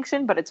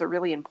distinction, but it's a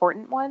really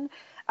important one.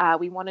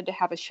 We wanted to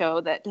have a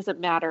show that doesn't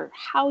matter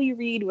how you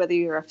read, whether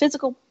you're a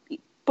physical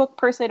book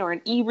person or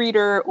an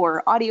e-reader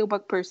or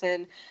audiobook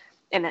person,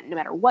 and no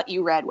matter what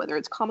you read, whether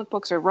it's comic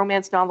books or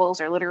romance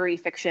novels or literary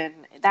fiction,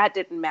 that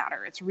didn't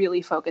matter. It's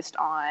really focused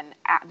on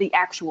the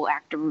actual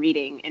act of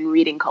reading and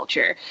reading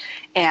culture.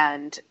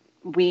 And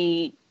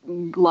we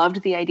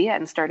loved the idea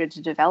and started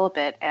to develop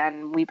it.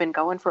 And we've been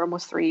going for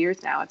almost 3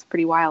 years now. It's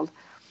pretty wild.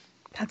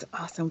 That's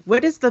awesome.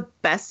 What is the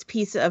best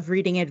piece of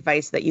reading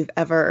advice that you've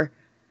ever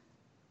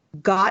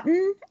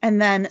gotten?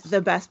 And then the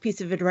best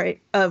piece of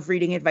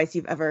reading advice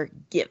you've ever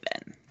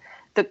given?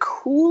 The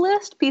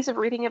coolest piece of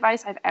reading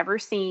advice I've ever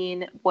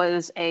seen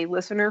was a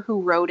listener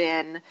who wrote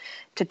in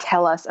to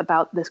tell us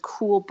about this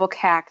cool book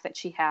hack that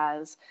she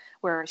has,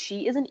 where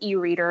she is an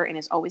e-reader and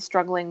is always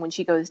struggling when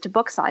she goes to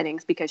book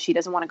signings because she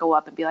doesn't want to go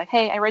up and be like,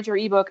 "Hey, I read your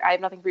ebook. I have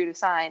nothing for you to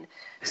sign."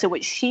 So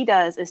what she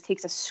does is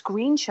takes a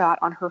screenshot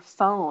on her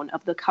phone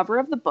of the cover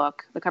of the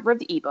book, the cover of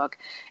the ebook,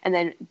 and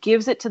then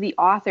gives it to the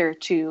author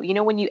to,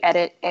 when you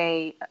edit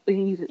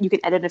you can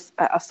edit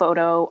a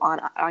photo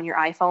on your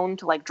iPhone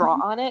to like draw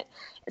on it.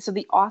 So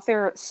the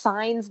author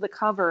signs the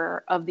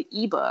cover of the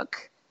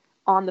ebook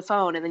on the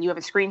phone, and then you have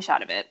a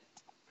screenshot of it.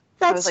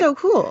 That's so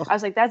cool. I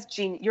was like, that's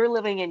genius. You're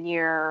living in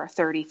year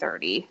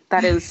 3030.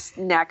 That is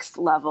next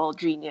level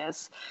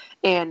genius.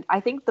 And I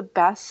think the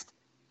best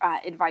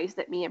advice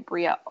that me and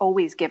Bria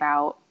always give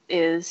out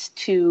is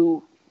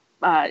to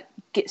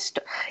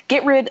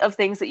get rid of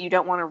things that you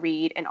don't want to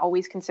read and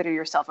always consider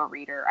yourself a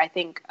reader. I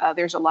think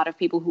there's a lot of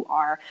people who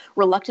are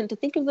reluctant to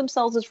think of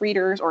themselves as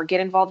readers or get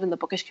involved in the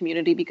bookish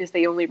community because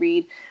they only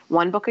read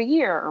one book a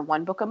year or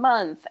one book a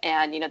month.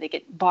 And, they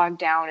get bogged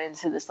down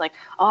into this like,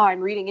 oh,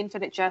 I'm reading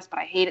Infinite Jest, but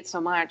I hate it so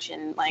much.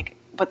 And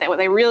what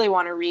they really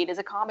want to read is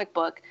a comic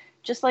book.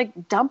 Just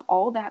dump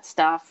all that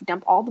stuff,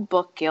 dump all the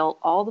book guilt,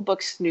 all the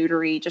book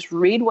snootery, just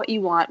read what you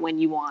want when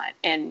you want.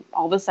 And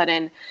all of a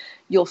sudden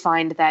you'll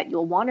find that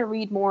you'll want to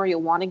read more,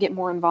 you'll want to get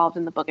more involved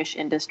in the bookish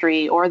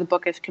industry or the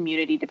bookish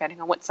community, depending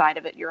on what side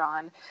of it you're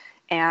on.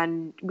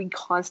 And we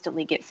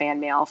constantly get fan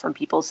mail from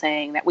people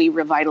saying that we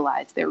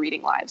revitalized their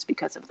reading lives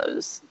because of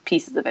those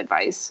pieces of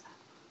advice.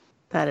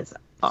 That is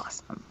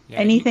awesome. Yeah,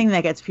 anything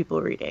that gets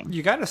people reading.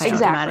 You got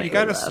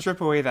to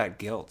strip away that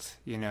guilt,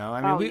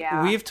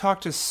 we've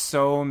talked to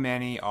so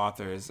many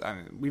authors.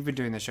 We've been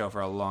doing this show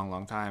for a long,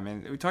 long time,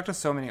 and we talked to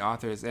so many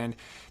authors, and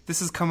this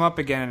has come up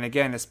again and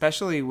again,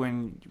 especially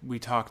when we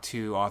talk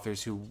to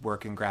authors who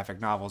work in graphic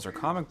novels or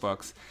comic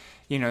books.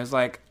 It's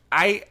like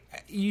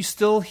you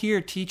still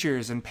hear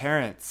teachers and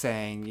parents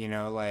saying,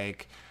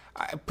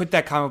 put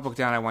that comic book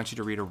down. I want you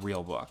to read a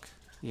real book.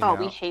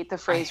 We hate the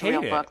phrase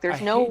real book. There's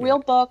no real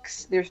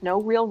books. There's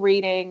no real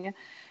reading.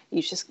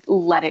 You just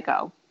let it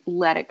go.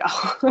 Let it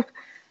go.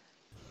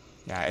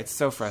 Yeah, it's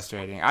so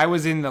frustrating. I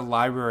was in the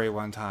library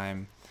one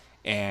time,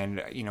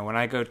 and, when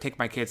I go take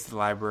my kids to the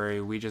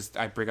library,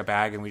 I bring a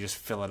bag and we just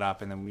fill it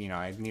up, and then,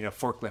 I need a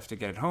forklift to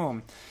get it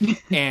home.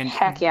 And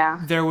heck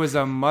yeah. There was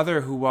a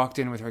mother who walked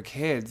in with her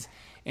kids,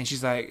 and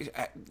she's like,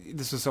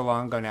 this was so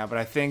long ago now, but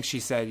I think she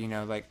said,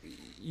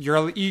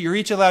 you're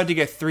each allowed to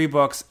get 3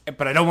 books,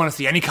 but I don't want to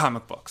see any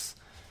comic books.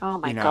 Oh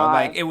my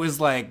God. It was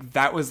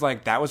that was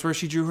where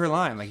she drew her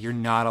line. You're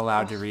not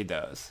allowed to read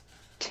those.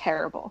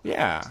 Terrible.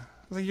 Yeah.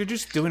 You're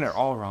just doing it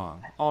all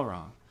wrong. All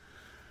wrong.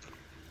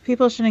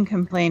 People shouldn't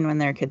complain when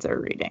their kids are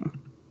reading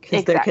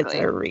because their kids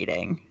are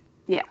reading.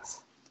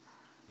 Yes.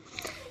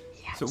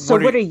 Yeah. So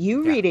what are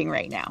you reading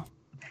right now?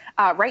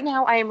 Right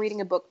now, I am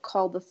reading a book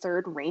called The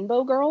Third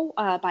Rainbow Girl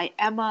by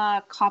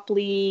Emma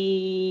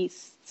Copley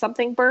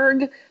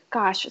Somethingberg.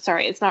 Gosh,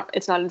 sorry, it's not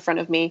in front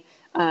of me.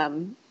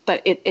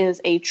 But it is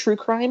a true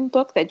crime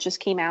book that just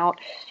came out,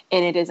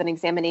 and it is an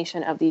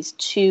examination of these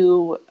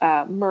 2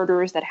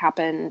 murders that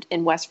happened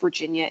in West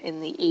Virginia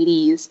in the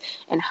 80s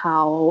and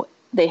how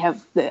the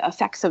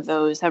effects of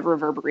those have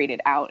reverberated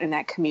out in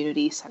that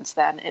community since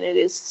then. And it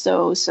is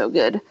so, so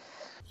good.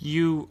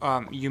 You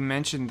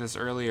mentioned this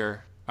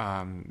earlier.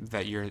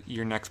 That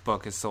your next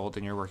book is sold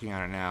and you're working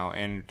on it now,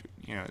 and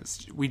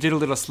we did a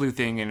little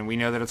sleuthing and we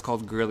know that it's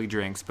called Girly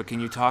Drinks, but can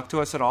you talk to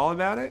us at all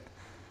about it?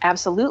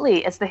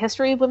 Absolutely. It's the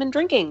history of women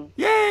drinking.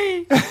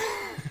 Yay!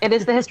 It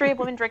is the history of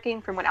women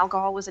drinking from when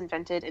alcohol was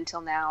invented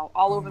until now,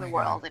 all over the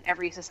world, in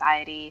every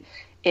society.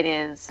 It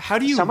is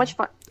so much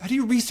fun. How do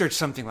you research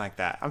something like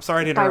that? I'm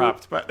sorry to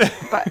interrupt, but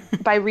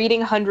by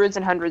reading hundreds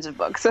and hundreds of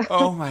books.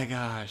 Oh my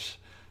gosh.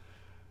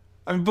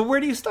 But where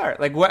do you start?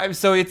 What?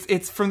 So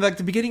it's from the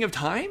beginning of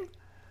time?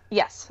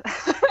 Yes.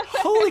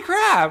 Holy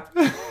crap!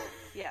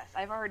 Yes,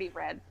 I've already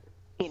read,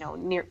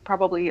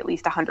 probably at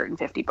least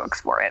 150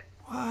 books for it.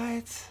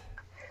 What?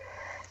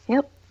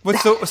 Yep.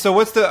 What's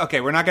the? Okay,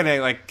 we're not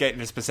gonna get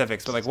into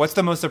specifics, but what's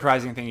the most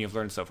surprising thing you've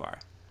learned so far?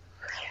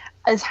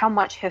 Is how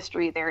much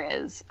history there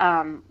is.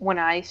 When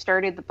I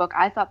started the book,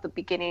 I thought the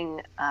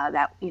beginning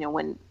that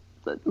when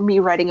me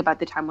writing about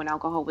the time when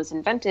alcohol was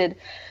invented.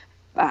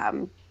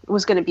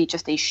 Was going to be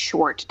just a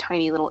short,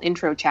 tiny little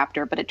intro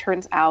chapter, but it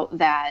turns out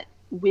that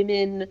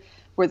women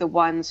were the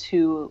ones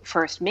who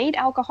first made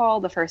alcohol.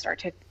 The first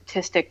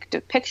artistic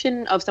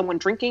depiction of someone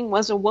drinking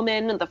was a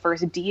woman. The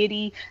first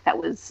deity that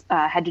was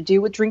had to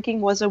do with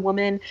drinking was a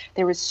woman.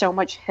 There was so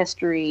much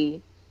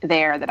history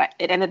there that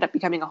it ended up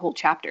becoming a whole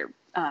chapter.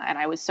 And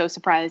I was so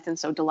surprised and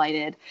so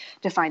delighted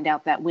to find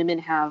out that women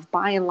have,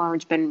 by and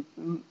large, been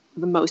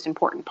the most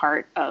important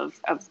part of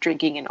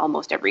drinking in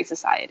almost every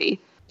society.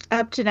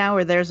 Up to now,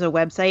 where there's a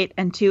website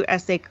and 2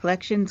 essay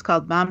collections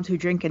called Moms Who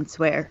Drink and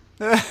Swear.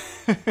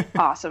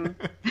 Awesome.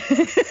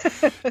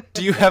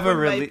 Do you have a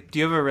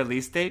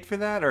release date for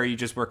that, or are you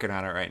just working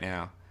on it right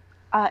now?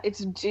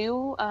 It's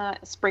due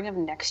spring of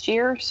next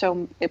year,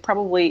 so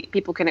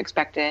people can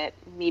expect it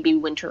maybe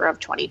winter of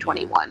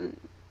 2021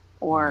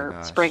 or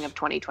spring of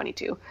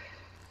 2022.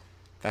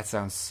 That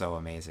sounds so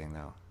amazing,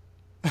 though.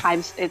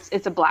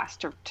 It's a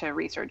blast to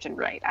research and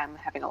write. I'm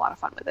having a lot of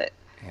fun with it.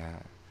 Yeah.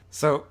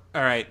 So,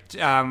 all right,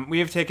 we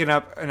have taken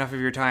up enough of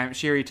your time.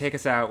 Sherry, take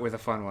us out with a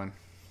fun one.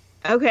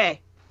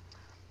 Okay.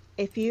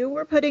 If you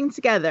were putting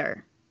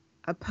together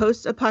a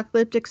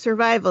post-apocalyptic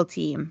survival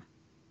team,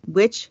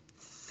 which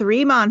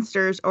 3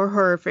 monsters or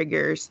horror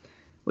figures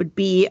would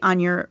be on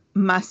your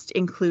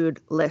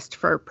must-include list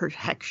for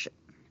protection?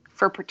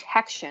 For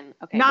protection?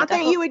 Okay. Not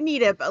that you would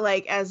need it, but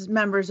as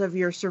members of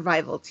your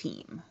survival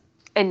team.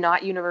 And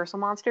not universal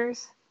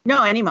monsters?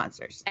 No, any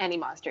monsters. Any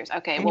monsters.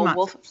 Okay.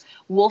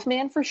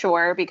 Wolfman for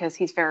sure, because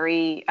he's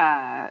very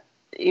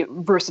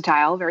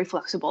versatile, very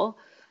flexible.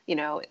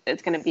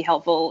 it's going to be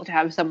helpful to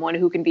have someone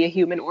who can be a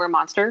human or a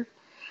monster.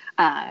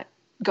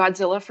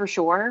 Godzilla for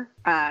sure.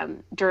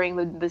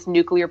 During this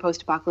nuclear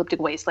post-apocalyptic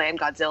wasteland,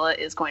 Godzilla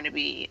is going to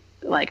be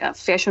like a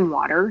fish in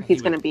water. He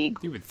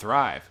would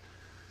thrive.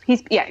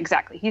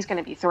 Exactly. He's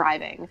going to be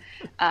thriving.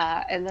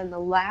 And then the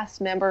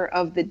last member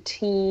of the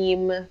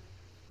team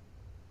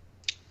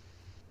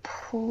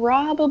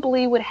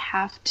probably would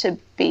have to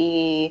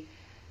be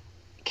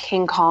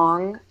King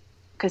Kong,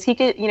 because he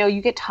could,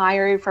 you get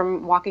tired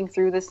from walking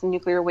through this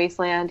nuclear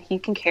wasteland. He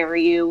can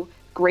carry you,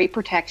 great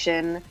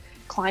protection,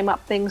 climb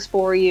up things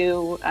for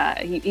you.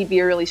 He'd be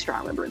a really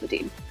strong member of the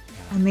team.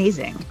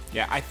 Amazing.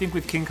 Yeah, I think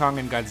with King Kong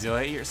and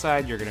Godzilla at your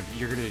side, you're gonna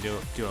do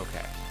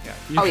okay.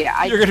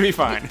 Yeah. You're gonna be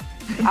fine.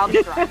 I'll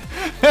be trying.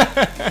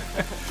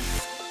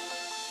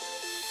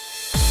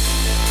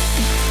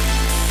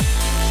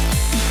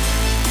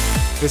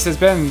 This has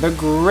been the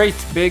Great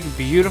Big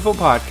Beautiful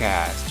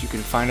Podcast. You can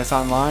find us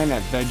online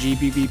at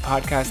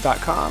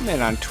thegbbpodcast.com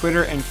and on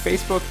Twitter and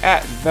Facebook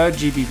at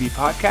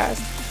thegbbpodcast.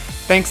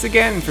 Thanks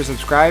again for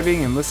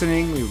subscribing and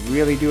listening. We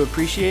really do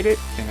appreciate it.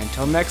 And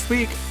until next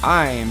week,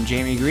 I am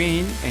Jamie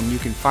Green, and you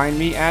can find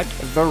me at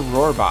The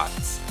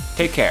Roarbots.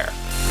 Take care.